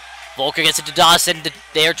 Volker gets it to Dawson.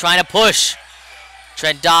 They're trying to push.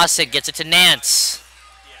 Trent Dawson gets it to Nance.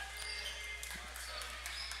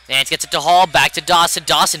 Nance gets it to Hall, back to Dawson.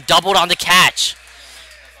 Dawson doubled on the catch.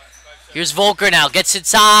 Here's Volker now, gets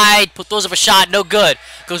inside, throws up a shot, no good.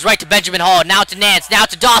 Goes right to Benjamin Hall, now to Nance, now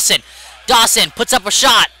to Dawson. Dawson puts up a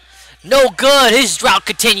shot, no good. His drought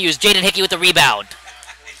continues. Jaden Hickey with the rebound.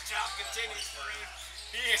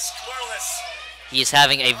 He is scoreless. He is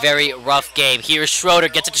having a very rough game. Here's Schroeder,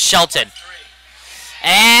 gets it to Shelton.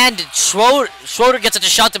 And Schroeder gets it to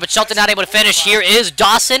Shelton, but Shelton not able to finish. Here is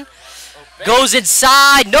Dawson. Goes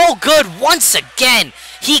inside, no good once again.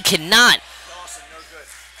 He cannot.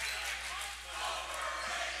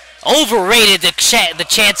 Overrated the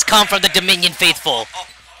chance come from the Dominion faithful.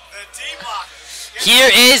 Here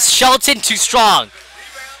is Shelton, too strong.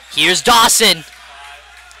 Here's Dawson.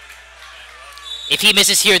 If he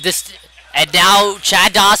misses here, and now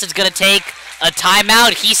Chad Dawson's going to take a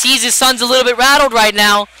timeout. He sees his son's a little bit rattled right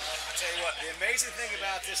now. I'll tell you what, the amazing thing thing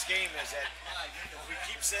about this game is that we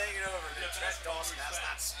keep saying it over that Trent Dawson has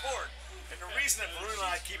not scored. And the reason that Varun and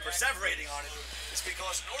I keep perseverating on it is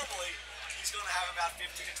because normally he's going to have about 15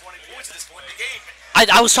 to 20 points at this point in the game.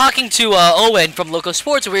 I was talking to Owen from Loco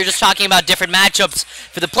Sports, and we were just talking about different matchups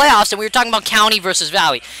for the playoffs, and we were talking about County versus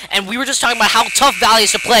Valley. And we were just talking about how tough Valley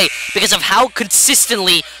is to play because of how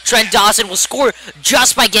consistently Trent Dawson will score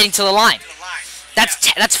just by getting to the line.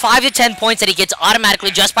 That's 5 to 10 points that he gets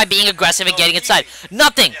automatically just by being aggressive and getting inside.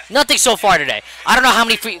 Nothing so far today. I don't know how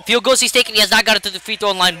many field goals he's taken. He has not got it to the free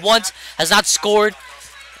throw line once, has not scored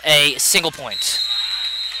a single point.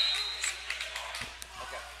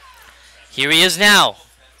 Here he is now.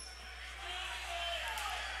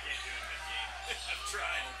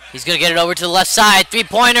 He's going to get it over to the left side.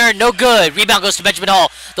 Three-pointer, no good. Rebound goes to Benjamin Hall.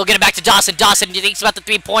 They'll get it back to Dawson. Dawson thinks about the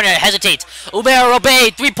three-pointer, hesitates. Umar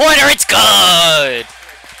Obeid, three-pointer, it's good!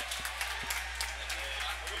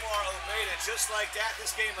 Umar Obeid, and just like that,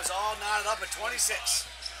 this game is all knotted up at 26.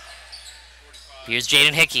 Here's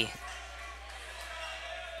Jaden Hickey.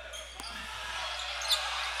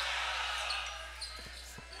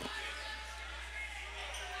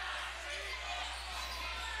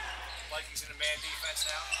 Vikings in a man defense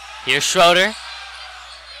now. Here's Schroeder.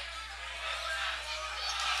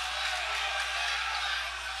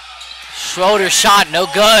 Schroeder shot, no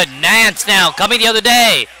good. Nance now, coming the other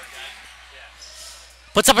day.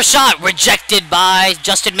 Puts up a shot, rejected by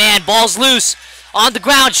Justin Mann. Ball's loose, on the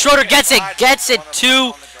ground. Schroeder gets it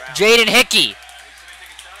to Jaden Hickey.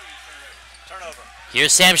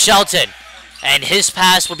 Here's Sam Shelton, and his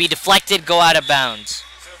pass will be deflected, go out of bounds.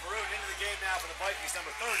 So Varun into the game now for the Vikings.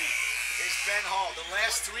 Number 30 is Ben Hall. The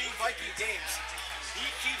last 3 Viking games, he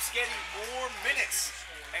keeps getting more minutes.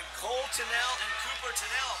 And Cole Tennell and Cooper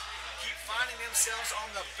Tennell keep finding themselves on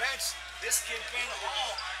the bench. This kid, Ben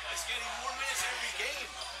Hall, is getting more minutes every game.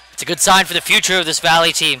 It's a good sign for the future of this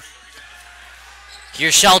Valley team.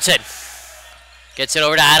 Here's Shelton. Gets it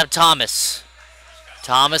over to Adam Thomas.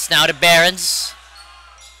 Thomas now to Behrens.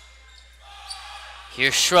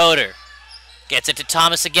 Here's Schroeder. Gets it to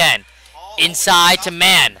Thomas again. Inside to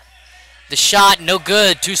Mann. The shot, no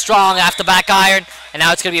good. Too strong off the back iron. And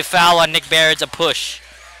now it's going to be a foul on Nick Behrens, a push.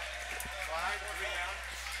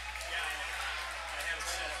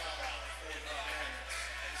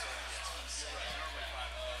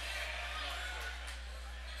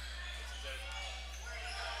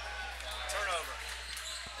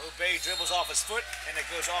 Obeid dribbles off his foot, and it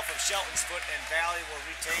goes off of Shelton's foot, and Valley will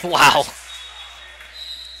retain. Wow.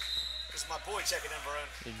 This is my boy checking in,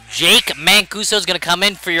 Varun. Jake Mancuso is going to come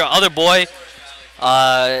in for your other boy,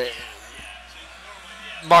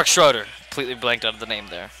 Mark Schroeder. Completely blanked out of the name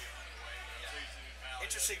there.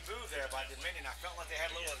 Interesting move there by Dominion. I felt like they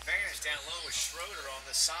had a little advantage down low with Schroeder on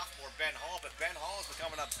the sophomore Ben Hall, but Ben Hall is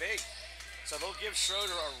becoming up big. So they'll give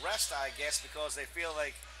Schroeder a rest, I guess, because they feel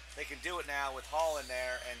like they can do it now with Hall in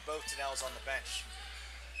there and both Tennell's on the bench.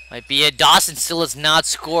 Might be it. Dawson still has not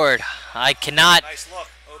scored. I cannot. Nice look.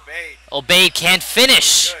 Obeid. Obeid can't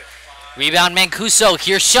finish. Good. Rebound Mancuso.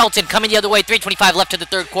 Here's Shelton coming the other way. 3:25 left to the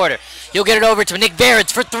third quarter. He'll get it over to Nick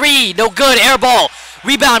Behrens for 3. No good. Air ball.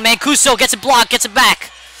 Rebound. Mancuso gets it blocked. Gets it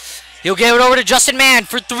back. He'll get it over to Justin Mann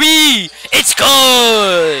for 3. It's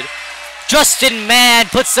good. Justin Mann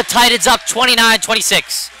puts the Titans up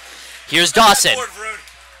 29-26. Here's Dawson.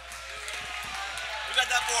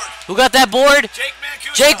 Who got that board?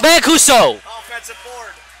 Jake Mancuso. Offensive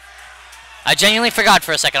board. I genuinely forgot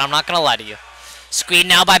for a second. I'm not going to lie to you. Screen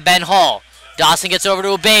now by Ben Hall. Dawson gets over to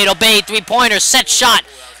Obeid. Obeid, three-pointer, set shot.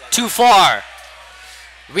 Too far.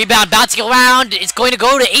 Rebound bouncing around. It's going to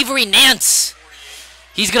go to Avery Nance.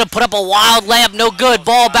 He's going to put up a wild layup. No good.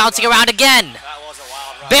 Ball bouncing around again.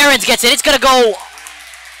 Behrens gets it. It's going to go.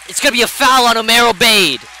 It's going to be a foul on Umar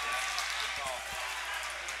Obeid.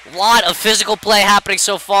 A lot of physical play happening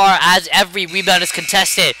so far as every rebound is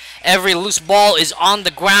contested. Every loose ball is on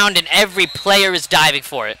the ground and every player is diving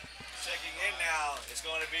for it. Checking in now is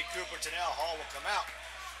going to be Cooper Tennell. Hall will come out.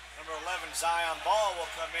 Number 11, Zion Ball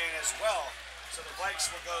will come in as well. So the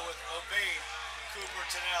Vikes will go with Obeid, Cooper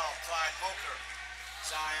Tennell, Clyde Volker,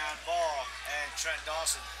 Zion Ball, and Trent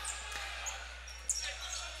Dawson.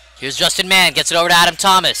 Here's Justin Mann. Gets it over to Adam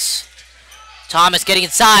Thomas. Thomas getting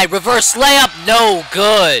inside. Reverse layup. No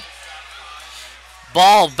good.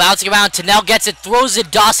 Ball bouncing around. Tennell gets it. Throws it.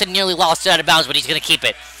 Dawson nearly lost it out of bounds, but he's going to keep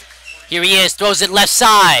it. Here he is. Throws it left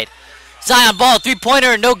side. Zion Ball.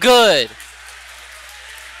 Three-pointer. No good.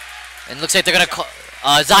 And looks like they're going to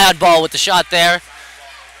call Zion Ball with the shot there.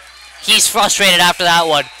 He's frustrated after that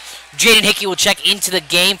one. Jaden Hickey will check into the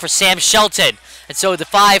game for Sam Shelton. And so the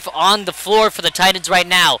 5 on the floor for the Titans right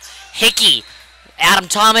now. Hickey, Adam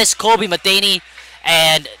Thomas, Colby Matheny,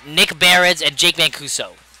 and Nick Barons and Jake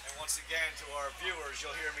Mancuso. And once again, to our viewers,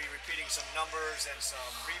 you'll hear me repeating some numbers and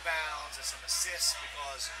some rebounds and some assists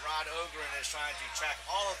because Rod Ogren is trying to track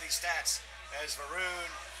all of these stats as Varun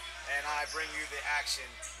and I bring you the action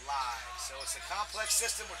live. So it's a complex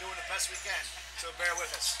system. We're doing the best we can, so bear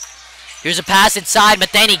with us. Here's a pass inside.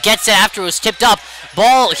 Matheny gets it after it was tipped up.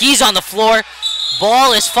 Ball, he's on the floor.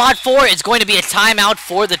 Ball is fought for. It's going to be a timeout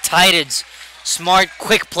for the Titans. Smart,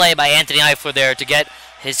 quick play by Anthony Eifler there to get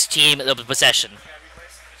his team the possession.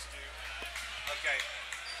 Okay.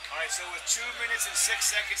 All right, so with 2 minutes and 6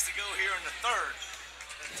 seconds to go here in the third,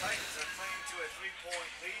 the Titans are playing to a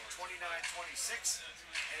 3-point lead, 29-26.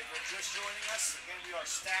 And if you're just joining us, again, we are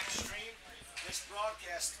Stack Stream. This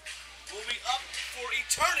broadcast will be up for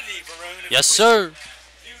eternity, Varun. Yes, sir.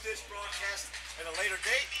 View this broadcast at a later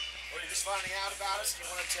date, or you're just finding out about us and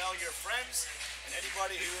you want to tell your friends and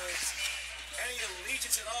anybody who is any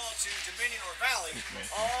allegiance at all to Dominion or Valley,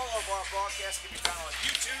 all of our broadcasts can be found on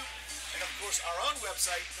YouTube and, of course, our own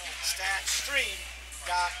website, statstream.biz.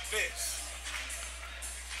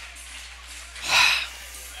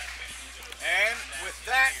 And with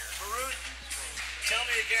that, Varun, tell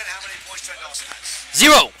me again how many points Trent Dawson has.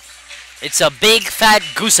 0. It's a big fat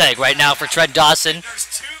goose egg right now for Trent Dawson.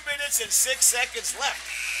 There's 2 minutes and 6 seconds left.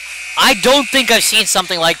 I don't think I've seen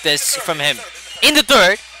something like this from him. In the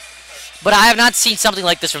third. But I have not seen something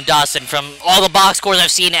like this from Dawson. From all the box scores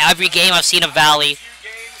I've seen, every game I've seen of Valley. A few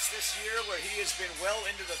games this year where he has been well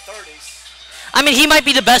into the 30s. I mean, he might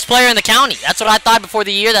be the best player in the county. That's what I thought before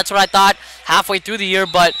the year. That's what I thought halfway through the year.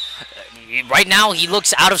 But right now, he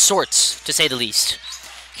looks out of sorts, to say the least.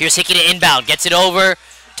 Here's Hickey to inbound. Gets it over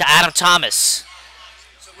to Adam Thomas.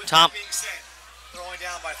 So with that being said, they're only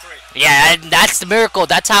down by 3. Yeah, and that's the miracle.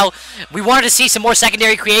 That's how we wanted to see some more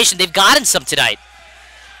secondary creation. They've gotten some tonight.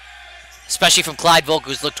 Especially from Clyde Volk,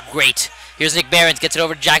 who's looked great. Here's Nick Barons, gets it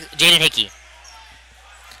over to Jaden Hickey.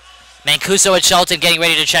 Mancuso and Shelton getting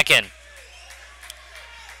ready to check in.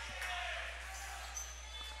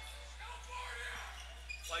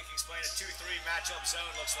 Vikings playing a 2-3 matchup zone,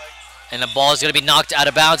 looks like. And the ball is going to be knocked out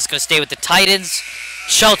of bounds. It's going to stay with the Titans.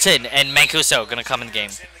 Shelton and Mancuso going to come in the game.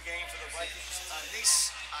 In the game for the Vikings,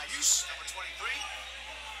 Anis Ayush, number 23.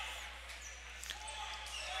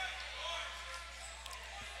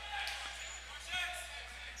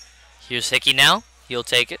 Here's Hickey now. He'll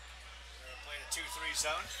take it. They're playing a 2-3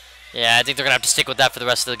 zone. Yeah, I think they're going to have to stick with that for the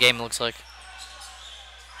rest of the game, it looks like.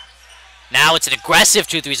 Now it's an aggressive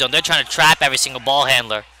 2-3 zone. They're trying to trap every single ball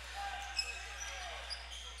handler.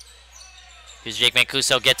 Here's Jake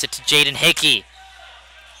Mancuso, gets it to Jaden Hickey.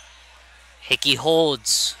 Hickey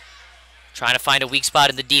holds. Trying to find a weak spot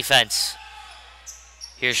in the defense.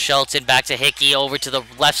 Here's Shelton, back to Hickey, over to the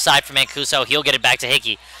left side for Mancuso. He'll get it back to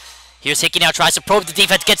Hickey. Here's Hickey now, tries to probe the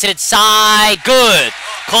defense, gets it inside. Good.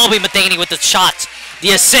 Colby Matheny with the shot.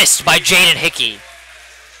 The assist by Jaden Hickey.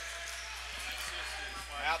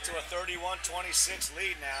 Out to a 31-26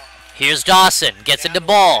 lead now. Here's Dawson, gets in the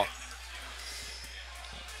ball.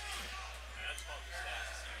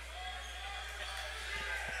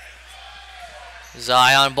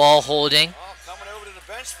 Zion ball holding. Oh, coming over to the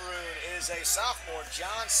bench for is a sophomore,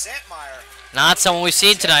 John Santmeyer. Not someone we've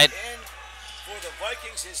seen tonight. In for the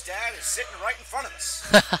Vikings, his dad is sitting right in front of us.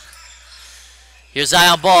 Here's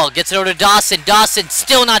Zion ball, gets it over to Dawson. Dawson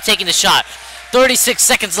still not taking the shot. 36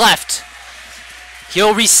 seconds left.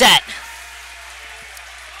 He'll reset.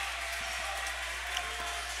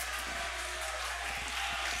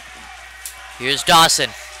 Here's Dawson.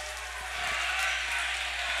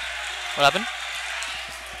 What happened?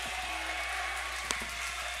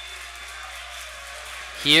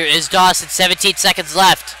 Here is Dawson, 17 seconds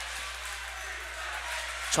left.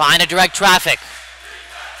 Trying to direct traffic.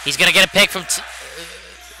 He's going to get a pick from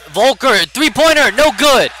Volker. Three-pointer, no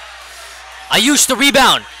good. Ayush the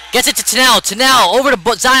rebound. Gets it to Tanel. Tanel over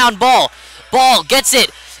to Zion ball. Ball gets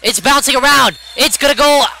it. It's bouncing around. It's going to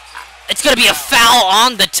go. It's going to be a foul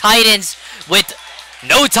on the Titans with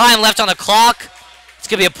no time left on the clock. It's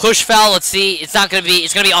going to be a push foul. Let's see. It's not going to be.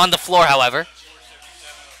 It's going to be on the floor, however.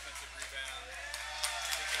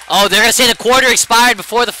 Oh, they're going to say the quarter expired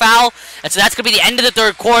before the foul, and so that's going to be the end of the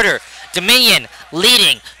third quarter. Dominion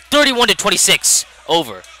leading 31-26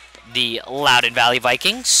 over the Loudoun Valley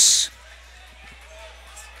Vikings.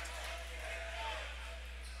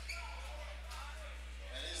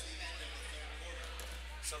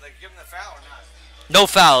 So they give him the foul or not? No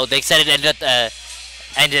foul. They said it ended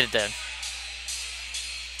it then.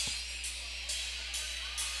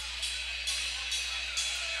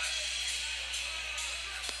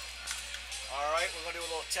 We're going to do a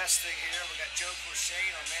little testing here. We got Joe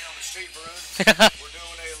Crochane, our man on the street, Varun. We're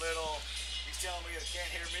doing a little, he's telling me you can't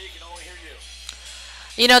hear me, you can only hear you.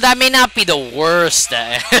 You know, that may not be the worst.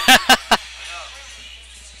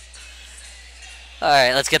 All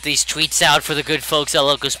right, let's get these tweets out for the good folks at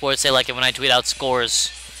Local Sports. They like it when I tweet out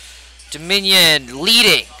scores. Dominion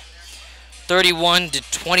leading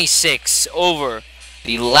 31-26 over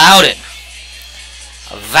the Loudoun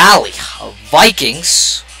Valley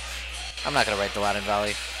Vikings. I'm not going to write the Loudoun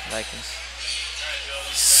Valley Vikings.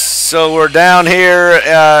 So we're down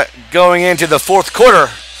here going into the fourth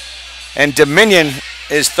quarter, and Dominion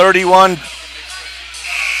is 31.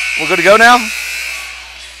 We're good to go now?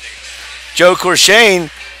 Joe Corshane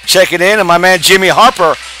checking in, and my man Jimmy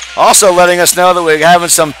Harper also letting us know that we're having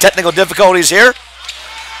some technical difficulties here.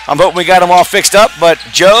 I'm hoping we got them all fixed up, but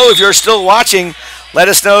Joe, if you're still watching, let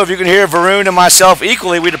us know if you can hear Varun and myself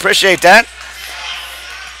equally. We'd appreciate that.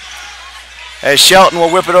 As Shelton will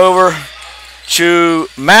whip it over to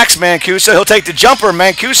Max Mancuso. He'll take the jumper.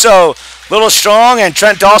 Mancuso, a little strong, and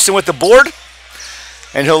Trent Dawson with the board.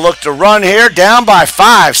 And he'll look to run here, down by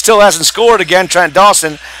 5. Still hasn't scored again, Trent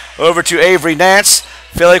Dawson. Over to Avery Nance.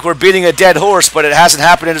 Feel like we're beating a dead horse, but it hasn't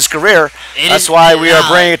happened in his career. That's why we are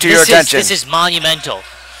bringing it to your attention. This is monumental.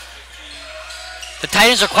 The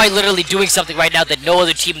Titans are quite literally doing something right now that no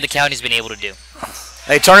other team in the county has been able to do.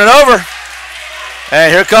 They turn it over.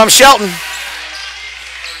 And here comes Shelton.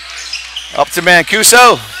 Up to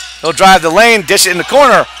Mancuso. He'll drive the lane, dish it in the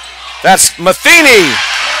corner. That's Matheny.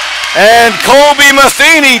 And Colby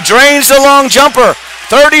Matheny drains the long jumper.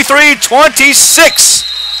 33-26.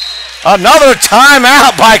 Another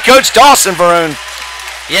timeout by Coach Dawson, Varun.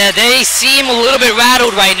 Yeah, they seem a little bit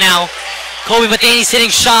rattled right now. Colby Matheny's hitting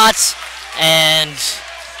shots, and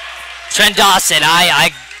Trent Dawson,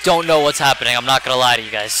 I don't know what's happening. I'm not going to lie to you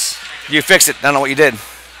guys. You fixed it. I don't know what you did.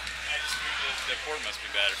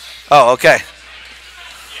 Oh, okay.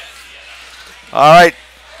 All right.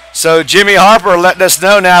 So Jimmy Harper letting us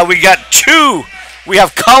know now we got 2. We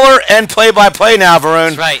have color and play-by-play now,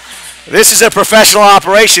 Varun. That's right. This is a professional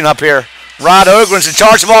operation up here. Rod Ogren's in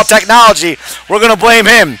charge of all technology. We're going to blame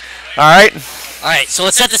him. All right? All right, so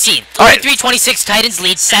let's set the scene. 33-26, Titans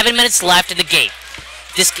lead, 7 minutes left in the game.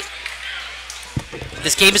 This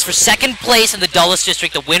game is for second place in the Dulles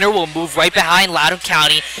District. The winner will move right behind Loudoun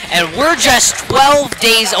County, and we're just 12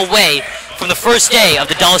 days away from the first day of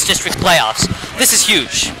the Dulles District playoffs. This is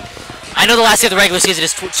huge. I know the last day of the regular season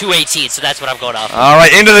is 2/18, so that's what I'm going off. All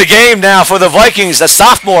right, into the game now for the Vikings, the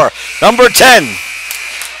sophomore, number 10.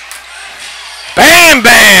 Bam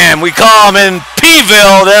Bam, we call him in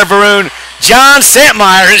Peeville there, Varun. John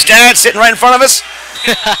Santmeyer, his dad, sitting right in front of us.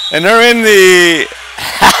 And they're in the...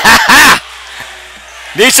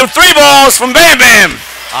 Need some 3 balls from Bam Bam.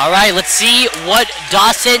 All right, let's see what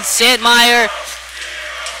Dawson, Santmeyer...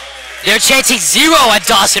 They're chancing 0 at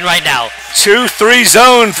Dawson right now. 2-3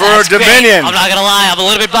 zone for That's Dominion. Great. I'm not going to lie, I'm a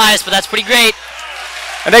little bit biased, but that's pretty great.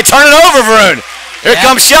 And they turn it over, Varun. Here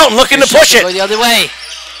comes Shelton looking to push it. Go the other way.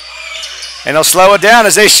 And they'll slow it down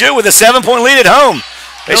as they shoot with a 7-point lead at home.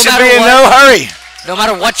 They should be in no hurry. No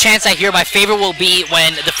matter what chance I hear, my favorite will be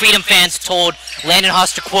when the Freedom fans told Landon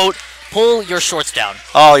Haas to, quote, pull your shorts down.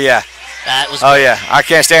 Oh, yeah. That was Oh, great. yeah. I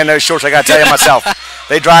can't stand those shorts, I got to tell you myself.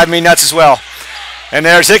 They drive me nuts as well. And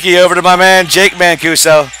there's Hickey over to my man, Jake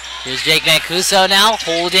Mancuso. Here's Jake Mancuso now,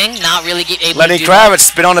 holding, not really able to do Lenny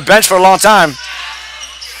Kravitz, been on the bench for a long time.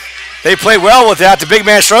 They play well without the big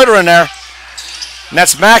man Schroeder in there. And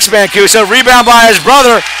that's Max Mancuso. Rebound by his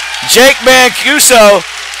brother, Jake Mancuso.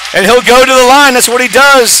 And he'll go to the line. That's what he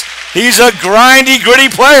does. He's a grindy, gritty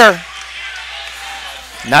player.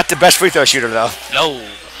 Not the best free throw shooter, though. No.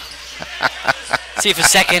 See if his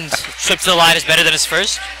second trip to the line is better than his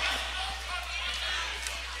first.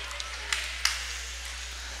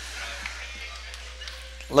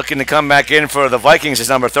 Looking to come back in for the Vikings is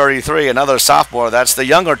number 33, another sophomore. That's the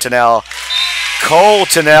younger Tennell. Cole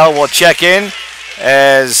Tennell will check in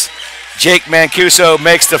as Jake Mancuso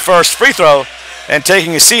makes the first free throw. And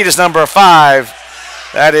taking a seat is number 5.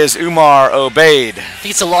 That is Umar Obaid. I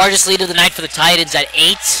think it's the largest lead of the night for the Titans at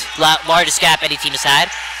 8. Largest gap any team has had.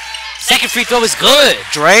 Second free throw is good.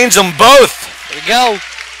 Drains them both. There we go.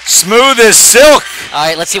 Smooth as silk. All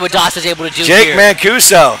right, let's see what Dawson's able to do Jake here.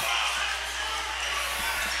 Mancuso.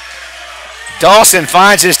 Dawson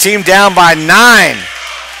finds his team down by 9.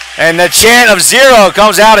 And the chant of 0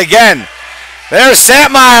 comes out again. There's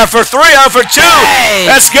Santmeyer for 3, 0 for 2. Hey.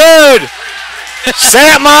 That's good.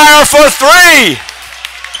 Santmeyer for 3.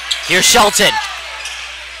 Here's Shelton.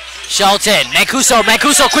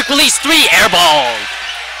 Mancuso, quick release, 3, air ball.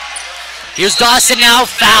 Here's Dawson now,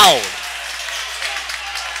 fouled.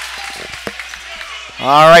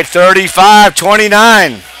 All right,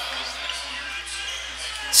 35-29.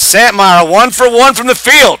 Santmeyer 1 for 1 from the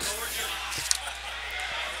field.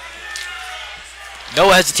 No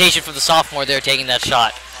hesitation from the sophomore there taking that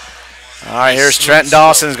shot. All right, here's Trent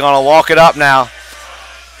Dawson's going to walk it up now.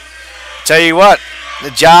 Tell you what,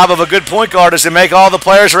 the job of a good point guard is to make all the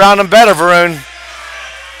players around him better, Varun.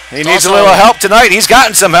 He needs a little help tonight. He's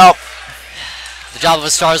gotten some help. The job of a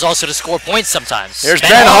star is also to score points sometimes. Here's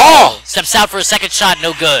Ben Hall. Steps out for a second shot,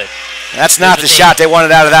 no good. That's not the shot they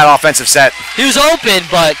wanted out of that offensive set. He was open,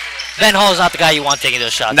 but Ben Hall is not the guy you want taking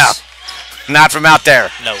those shots. No, not from out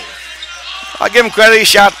there. No. I'll give him credit. He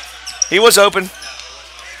shot. He was open.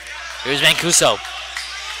 Here's Mancuso.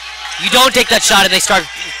 You don't take that shot and they start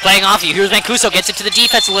playing off you. Here's Mancuso, gets into the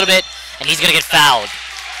defense a little bit, and he's going to get fouled.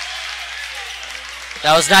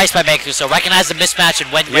 That was nice by Mancuso. Recognized the mismatch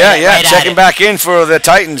and went right checking back in for the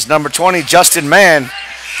Titans. Number 20, Justin Mann,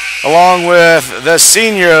 along with the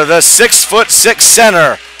senior, the 6'6"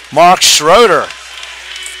 center, Mark Schroeder.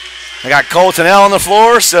 They got Colton L on the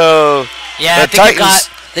floor, so yeah, the Titans.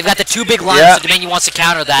 They've got the two big lines, so Dominion wants to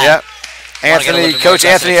counter that. Yeah. Coach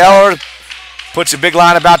Anthony Eller puts a big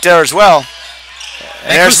lineup out there as well.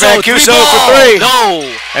 And there's Mancuso for 3. No.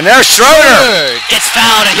 And there's Schroeder. Gets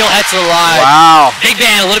fouled and he'll head to the line. Wow. Big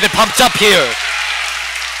man a little bit pumped up here.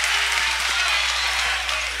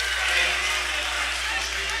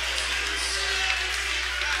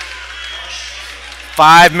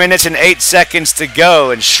 Five minutes and 8 seconds to go,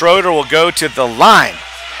 and Schroeder will go to the line.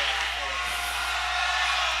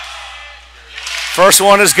 First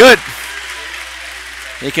one is good.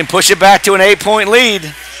 He can push it back to an 8-point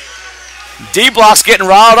lead. D-Block's getting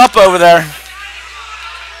riled up over there.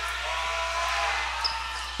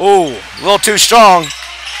 Ooh, a little too strong.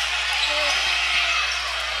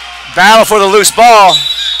 Battle for the loose ball.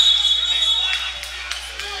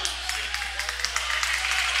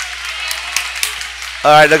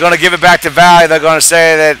 All right, they're going to give it back to Valley. They're going to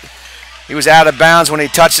say that he was out of bounds when he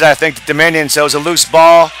touched it, I think, to Dominion, so it was a loose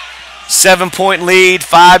ball. 7-point lead,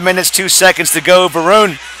 5 minutes, 2 seconds to go,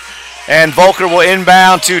 Varun. And Volker will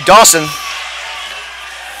inbound to Dawson.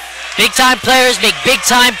 Big-time players make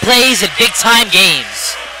big-time plays in big-time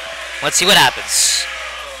games. Let's see what happens.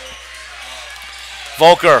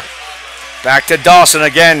 Volker back to Dawson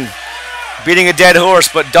again, beating a dead horse,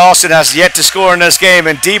 but Dawson has yet to score in this game.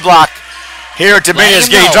 And D-Block here at Dominion's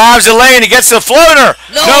game. He drives the lane, he gets the floater.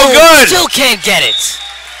 No good. Still can't get it.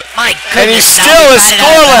 My goodness. And he still is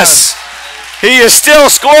scoreless. He is still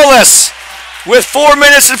scoreless with 4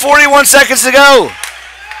 minutes and 41 seconds to go.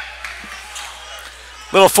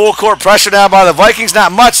 Little full court pressure now by the Vikings,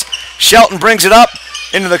 not much. Shelton brings it up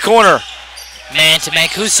into the corner. Man to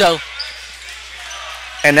Mancuso.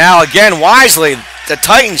 And now again, wisely, the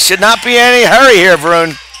Titans should not be in any hurry here,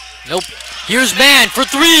 Varun. Nope. Here's Man for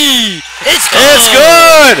 3. It's good. It's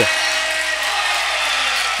good.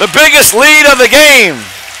 The biggest lead of the game.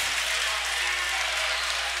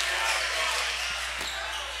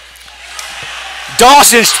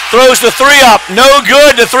 Dawson throws the 3 up. No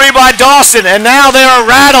good. The 3 by Dawson. And now they are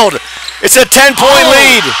rattled. It's a 10-point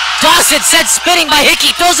lead. Dawson sent spinning by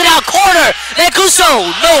Hickey. Throws it out corner. Mancuso.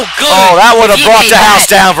 No good. Oh, that would have brought the house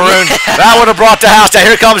down, Varun. That would have brought the house down.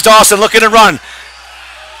 Here comes Dawson looking to run.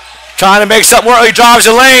 Trying to make something work. He drives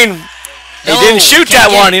the lane. He didn't shoot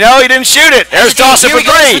that one, you know. He didn't shoot it. There's Dawson for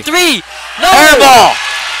 3. No. Airball.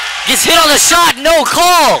 Gets hit on the shot. No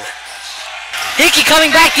call. Hickey coming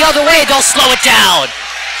back the other way. Don't slow it down.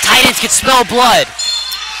 Titans can smell blood.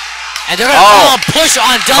 And they're going to call a push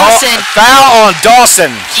on Dawson. Foul on Dawson.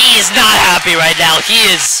 He is not happy right now. He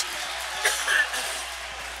is.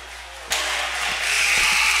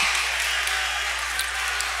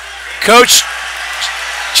 Coach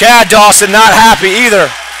Chad Dawson not happy either.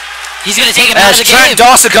 He's going to take him out of the game. As Trent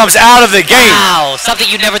Dawson comes out of the game. Wow, something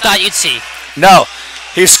you never thought you'd see. No.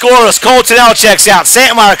 He's scoreless. Colton L checks out.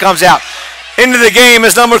 Santmeyer comes out. Into the game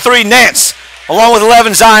is number 3, Nance, along with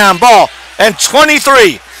 11, Zion Ball. And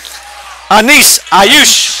 23, Anis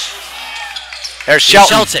Ayush. There's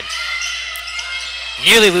Shelton.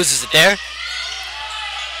 Nearly loses it there.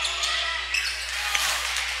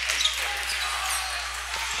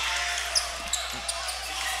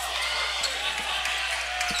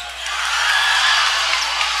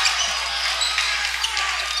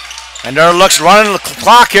 And they're running the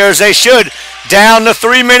clock here as they should. Down to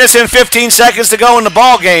 3 minutes and 15 seconds to go in the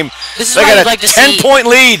ball game. They got a 10-point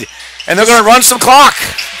lead, and they're going to run some clock.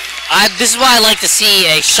 This is why I like to see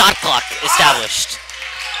a shot clock established.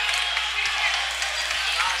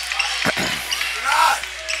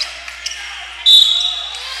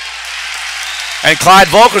 And Clyde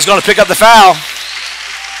Volker is going to pick up the foul.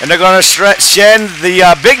 And they're going to send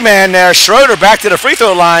the big man there, Schroeder, back to the free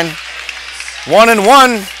throw line.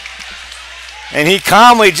 1-1. And he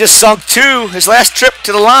calmly just sunk 2 his last trip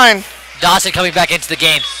to the line. Dawson coming back into the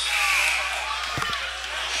game.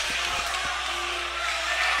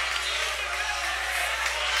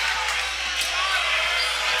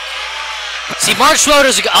 See, Mark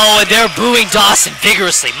Schroeder's, oh, and they're booing Dawson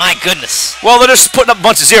vigorously. My goodness. Well, they're just putting up a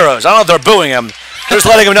bunch of zeros. I don't know if they're booing him. They're just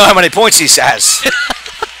letting him know how many points he has.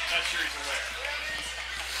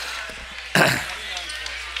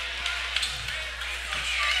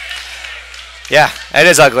 Yeah, it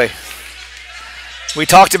is ugly. We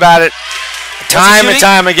talked about it time and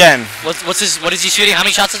time again. What is he shooting? How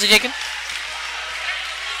many shots has he taken?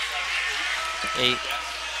 8.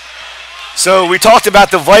 So we talked about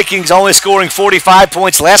the Vikings only scoring 45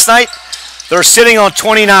 points last night. They're sitting on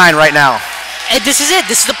 29 right now. And this is it.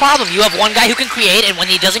 This is the problem. You have one guy who can create, and when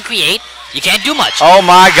he doesn't create, you can't do much. Oh,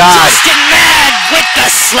 my God. Justin Mann with the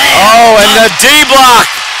slam. Oh, and the D-block.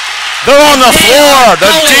 They're on the floor.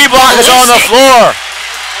 The D-block is on the floor.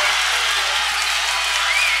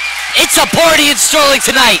 It's a party in Sterling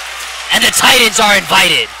tonight, and the Titans are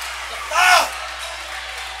invited.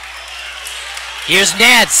 Here's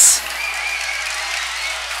Nance.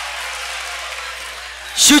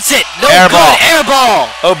 Shoots it. No Air good. ball. Air ball.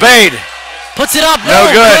 Obeyed. Puts it up.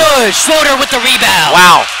 No good. Schroeder with the rebound.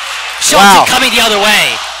 Wow. Shelton coming the other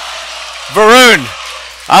way. Varun,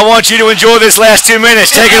 I want you to enjoy this last 2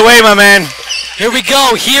 minutes. Take it away, my man. Here we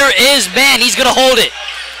go. Here is Mann. He's going to hold it.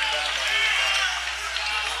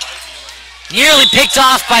 Nearly picked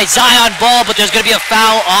off by Zion Ball, but there's going to be a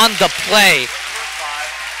foul on the play.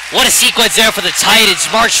 What a sequence there for the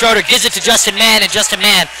Titans. Mark Schroeder gives it to Justin Mann, and Justin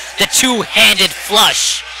Mann, the two-handed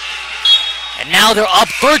flush. And now they're up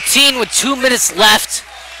 13 with 2 minutes left,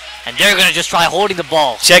 and they're going to just try holding the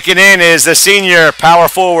ball. Checking in is the senior power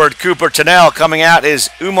forward Cooper Tennell. Coming out is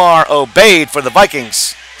Umar Obeid for the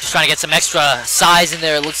Vikings. Just trying to get some extra size in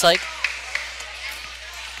there, it looks like.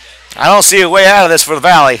 I don't see a way out of this for the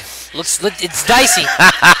Valley. It's dicey.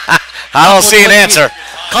 I don't see an answer.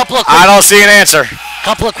 I don't see an answer.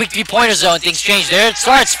 Couple of quick three-pointers, though, and things change. There it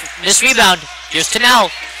starts. This rebound. Here's Tennell.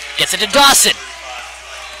 Gets it to Dawson.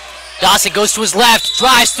 Dawson goes to his left,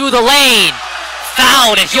 drives through the lane.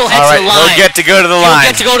 Fouled, and he'll head to the line. He'll get to go to the line.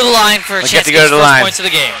 He'll get to go to the line for a chance to get his first points of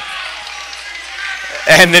the game.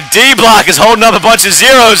 And the D block is holding up a bunch of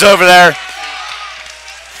zeros over there.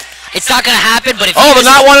 It's not going to happen, but if they're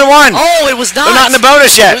not 1-1. Oh, it was not. They're not in the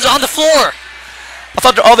bonus yet. It was on the floor. I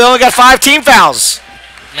thought they only got 5 team fouls.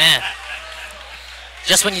 Man.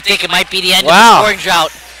 Just when you think it might be the end of the scoring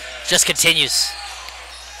drought, just continues.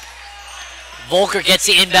 Volker gets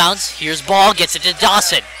the inbounds. Here's Ball, gets it to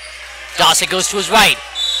Dawson. Dawson goes to his right.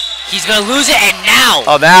 He's going to lose it, and now.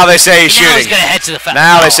 Oh, now they say he's shooting. Now he's going to head to the foul.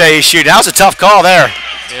 Now they say he's shooting. That was a tough call there.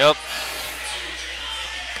 Yep.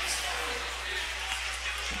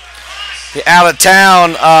 The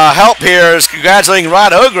out-of-town help here is congratulating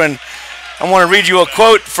Rod Ogren. I want to read you a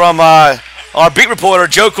quote from our beat reporter,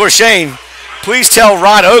 Joe Corshane. Please tell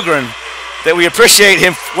Rod Ogren that we appreciate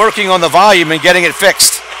him working on the volume and getting it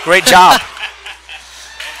fixed. Great job.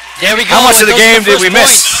 There we go. How much of the game did we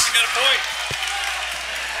miss?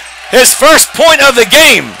 His first point of the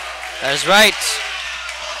game. That is right.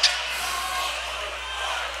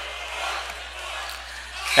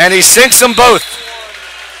 And he sinks them both.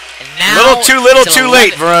 And now little too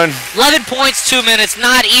late, Varun. 11 points, 2 minutes.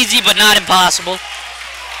 Not easy, but not impossible.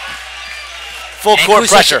 Full court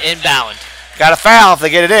pressure. Inbound. Got a foul if they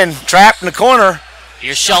get it in. Trapped in the corner.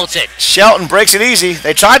 Here's Shelton. Shelton breaks it easy.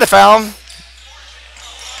 They tried to foul him.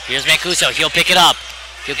 Here's Mancuso. He'll pick it up.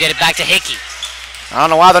 He'll get it back to Hickey. I don't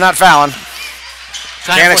know why they're not fouling.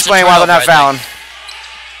 Can't explain why they're not fouling.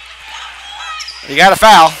 You got a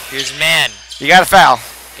foul. Here's Mann. You got a foul.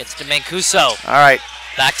 Gets to Mancuso. All right.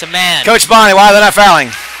 Back to Mann. Coach Bonnie, why are they not fouling?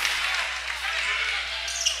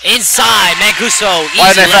 Inside, Mancuso.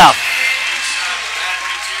 Why did they foul?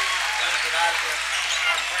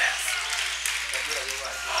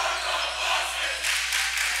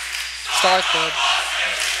 Start, bud.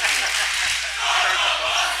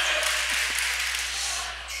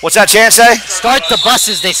 What's that chant say? Start the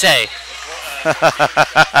buses, they say.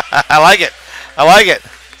 I like it. I like it.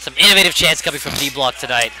 Some innovative chants coming from D-Block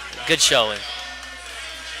tonight. Good showing.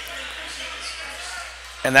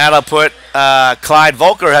 And that'll put Clyde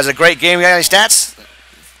Volker has a great game. You got any stats?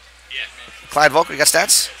 Yeah. Clyde Volker, you got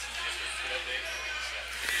stats?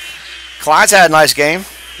 Clyde's had a nice game.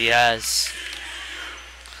 He has.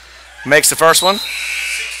 Makes the first one.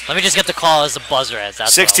 Let me just get the call as the buzzer as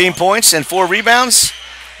that's 16 points and 4 rebounds.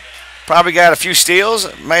 Probably got a few steals.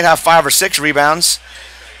 Might have 5 or 6 rebounds.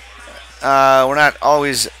 We're not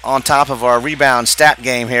always on top of our rebound stat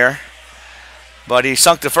game here. But he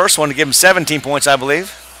sunk the first one to give him 17 points, I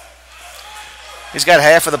believe. He's got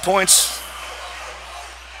half of the points.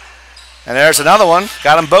 And there's another one.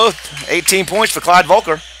 Got them both. 18 points for Clyde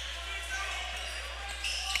Volker.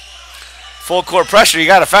 Full court pressure. You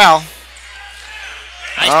got a foul.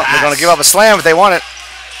 Nice They're going to give up a slam if they want it.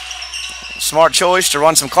 Smart choice to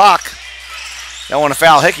run some clock. Don't want to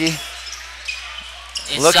foul Hickey.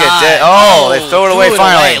 Inside. Look at that. Oh, they threw it away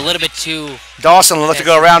finally. A little bit too. Dawson will look to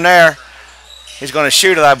go around there. He's going to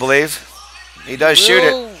shoot it, I believe. He does shoot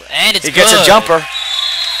it. And it's He gets good. a jumper.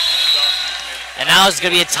 And now it's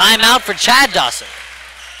going to be a timeout for Chad Dawson.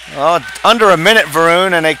 Oh, under a minute,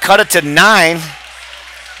 Varun, and they cut it to 9.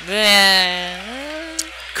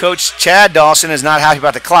 Coach Chad Dawson is not happy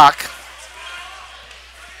about the clock.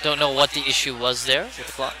 Don't know what the issue was there with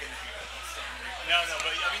the clock.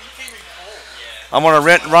 I'm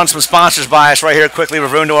going to run some sponsors by us right here quickly,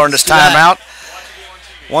 Varun, to earn this timeout.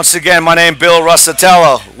 Once again, my name is Bill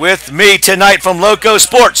Russatello. With me tonight from Loco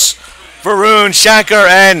Sports, Varun Shankar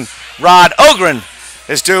and Rod Ogren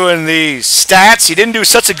is doing the stats. He didn't do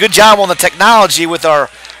such a good job on the technology with our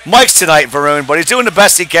mics tonight, Varun, but he's doing the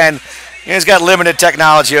best he can. He's got limited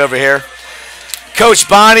technology over here. Coach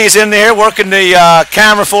Bonnie is in there working the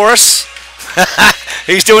camera for us.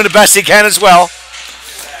 He's doing the best he can as well.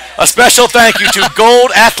 A special thank you to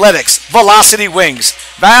Gold Athletics, Velocity Wings,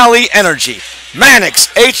 Valley Energy, Mannix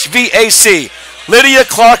HVAC, Lydia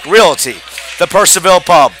Clark Realty, the Percival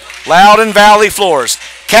Pub, Loudon Valley Floors,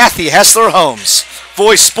 Kathy Hessler Homes,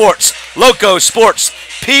 Voice Sports, Loco Sports,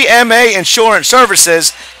 PMA Insurance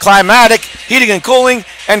Services, Climatic Heating and Cooling,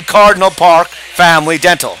 and Cardinal Park Family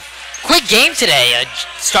Dental. Quick game today.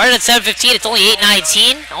 Started at 7:15. It's only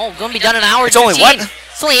 8:19. Oh, going to be done in an hour. It's only what?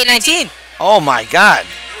 It's only 8:19. Oh my God.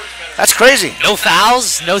 That's crazy. No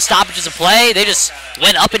fouls, no stoppages of play. They just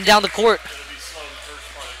went up and down the court.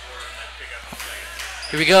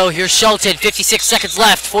 Here we go. Here's Shelton. 56 seconds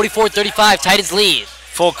left. 44-35. Titans lead.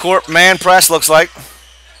 Full court man press looks like.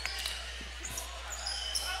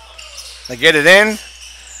 They get it in.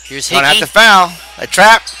 Here's Gonna have Hickey. to foul. They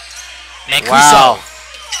trap. Mancuso. Wow.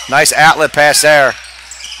 Nice outlet pass there.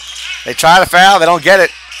 They try to foul. They don't get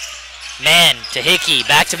it. Man to Hickey.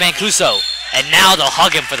 Back to Mancuso. And now they'll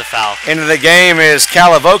hug him for the foul. Into the game is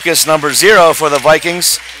Kalavokis, number 0 for the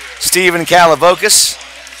Vikings. Steven Kalavokis.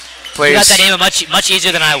 You got that name much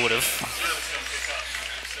easier than I would have.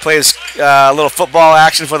 Plays a little football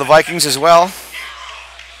action for the Vikings as well.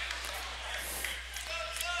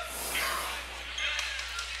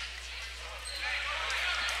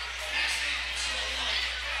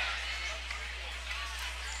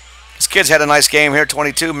 This kid's had a nice game here,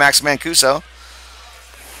 22, Max Mancuso.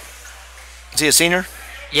 Is he a senior?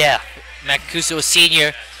 Yeah, Mancuso a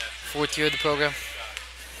senior, 4th year of the program.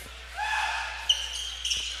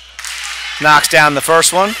 Knocks down the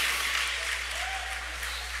first one.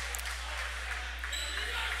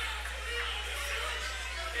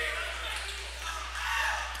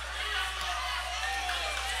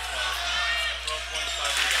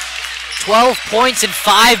 $12 points and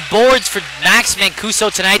 5 boards for Max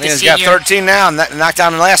Mancuso tonight. The He's senior. got 13 now, and knocked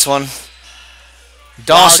down the last one.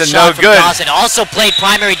 Dawson, Wild no shot from good. Dawson also played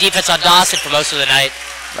primary defense on Dawson for most of the night.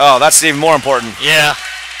 Oh, that's even more important. Yeah.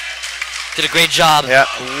 Did a great job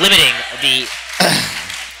limiting the...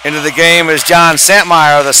 Into the game is John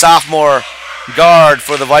Santmeyer, the sophomore guard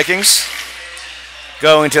for the Vikings.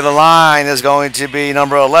 Going to the line is going to be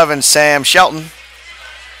number 11, Sam Shelton.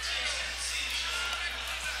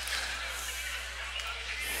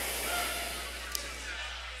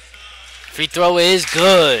 Free throw is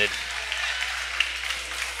good.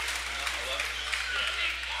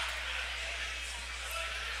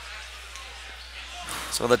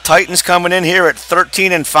 So the Titans coming in here at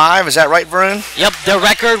 13-5. Is that right, Varun? Yep, their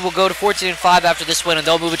record will go to 14-5 after this win, and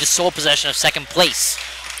they'll move it to sole possession of second place.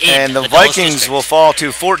 And the Dulles Vikings District. will fall to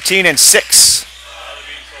 14-6.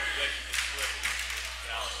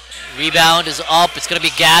 Rebound is up. It's going to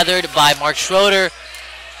be gathered by Mark Schroeder.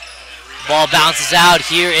 Ball bounces out.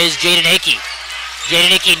 Here is Jaden Hickey.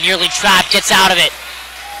 Jaden Hickey nearly trapped. Gets out of it.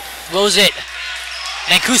 Throws it.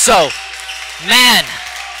 Mancuso. Man.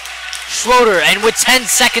 Schroeder. And with 10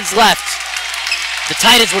 seconds left, the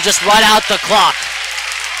Titans will just run out the clock.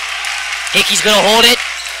 Hickey's going to hold it.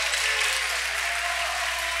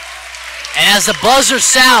 And as the buzzer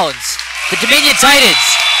sounds, the Dominion Titans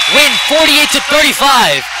win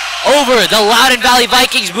 48-35 over the Loudon Valley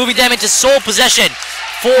Vikings, moving them into sole possession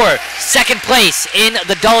for second place in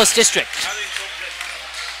the Dulles District.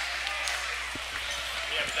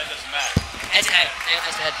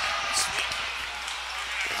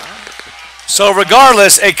 So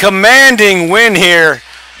regardless, a commanding win here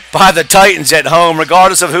by the Titans at home,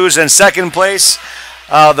 regardless of who's in second place.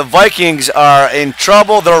 The Vikings are in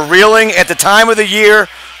trouble. They're reeling at the time of the year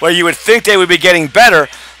where you would think they would be getting better.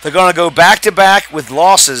 They're going to go back-to-back with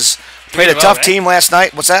losses. Played a tough team last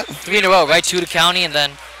night. What's that? 3 in a row, right? 2 to County and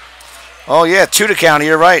then... Oh, yeah, 2 to County.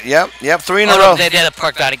 You're right. Yep, 3 in a row. No, they had a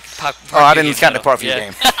Parkview I didn't count the Parkview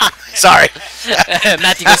game. Sorry.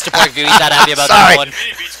 Matthew goes to Parkview. He's not happy about that one.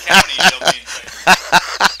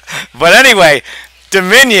 But anyway,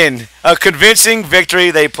 Dominion, a convincing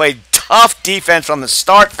victory. They played tough defense from the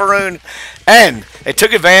start, Faroon, and they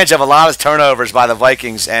took advantage of a lot of turnovers by the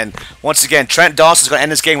Vikings. And once again, Trent Dawson's going to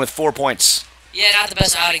end this game with 4 points. Yeah, not the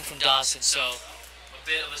best outing from Dawson, so a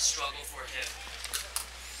bit of a struggle for him.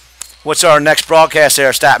 What's our next broadcast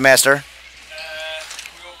there, Statmaster?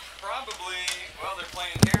 We'll probably, well, they're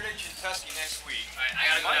playing Heritage and Tusky next week. All right, I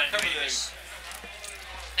gotta go down and do this.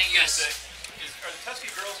 Thank you guys. Are the Tusky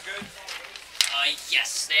girls good?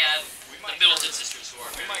 Yes, they have the Middleton sisters who are.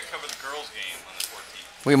 We might cover the girls' game on the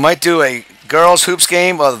 14th. We might do a girls' hoops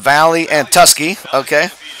game of Valley and Tusky, okay?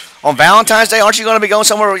 On Valentine's Day, aren't you going to be going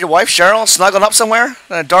somewhere with your wife, Cheryl, snuggling up somewhere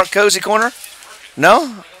in a dark, cozy corner?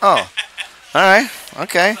 No? Oh. All right.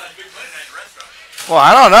 Okay. Well,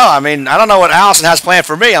 I don't know. I mean, I don't know what Allison has planned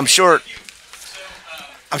for me. I'm sure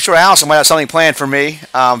Allison might have something planned for me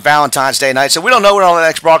Valentine's Day night. So we don't know where the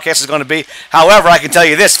next broadcast is going to be. However, I can tell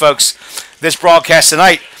you this, folks. This broadcast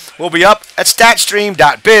tonight will be up at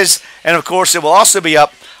statstream.biz. And, of course, it will also be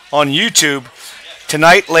up on YouTube.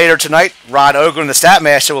 Later tonight, Rod Ogren, the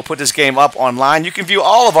Statmaster, will put this game up online. You can view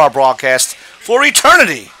all of our broadcasts for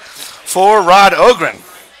eternity for Rod Ogren.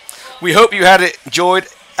 We hope you had enjoyed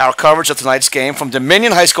our coverage of tonight's game from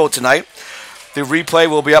Dominion High School tonight. The replay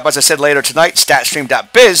will be up, as I said, later tonight,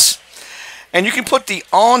 statstream.biz. And you can put the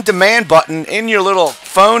on-demand button in your little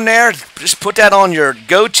phone there. Just put that on your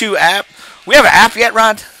go-to app. We have an app yet,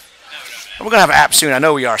 Rod? We're going to have an app soon. I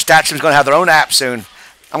know we are. StatStream's going to have their own app soon.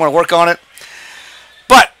 I'm going to work on it.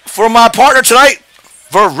 But for my partner tonight,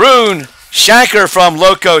 Varun Shanker from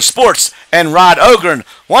Loco Sports and Rod Ogren,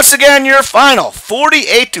 once again, your final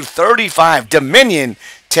 48-35. Dominion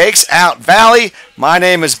takes out Valley. My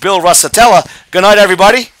name is Bill Russatella. Good night,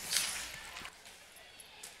 everybody.